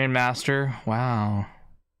 Grandmaster. Wow.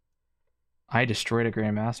 I destroyed a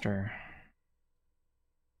Grandmaster.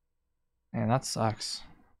 Man, that sucks.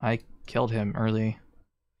 I killed him early.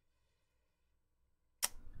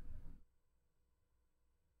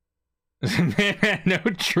 No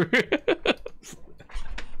truth.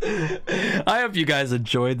 I hope you guys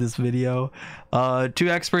enjoyed this video. 2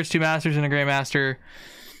 experts, 2 masters, and a Grandmaster.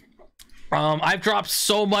 I've dropped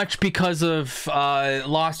so much because of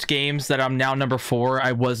lost games that I'm now number 4.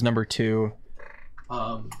 I was number 2.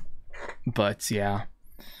 But yeah.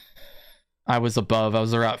 I was above. I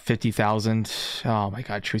was around 50,000. Oh my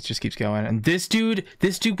god, truth just keeps going. And this dude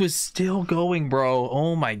was still going, bro.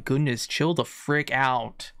 Oh my goodness, chill the frick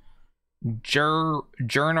out. General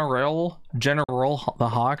the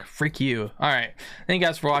Hawk, freak you. All right, thank you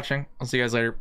guys for watching. I'll see you guys later.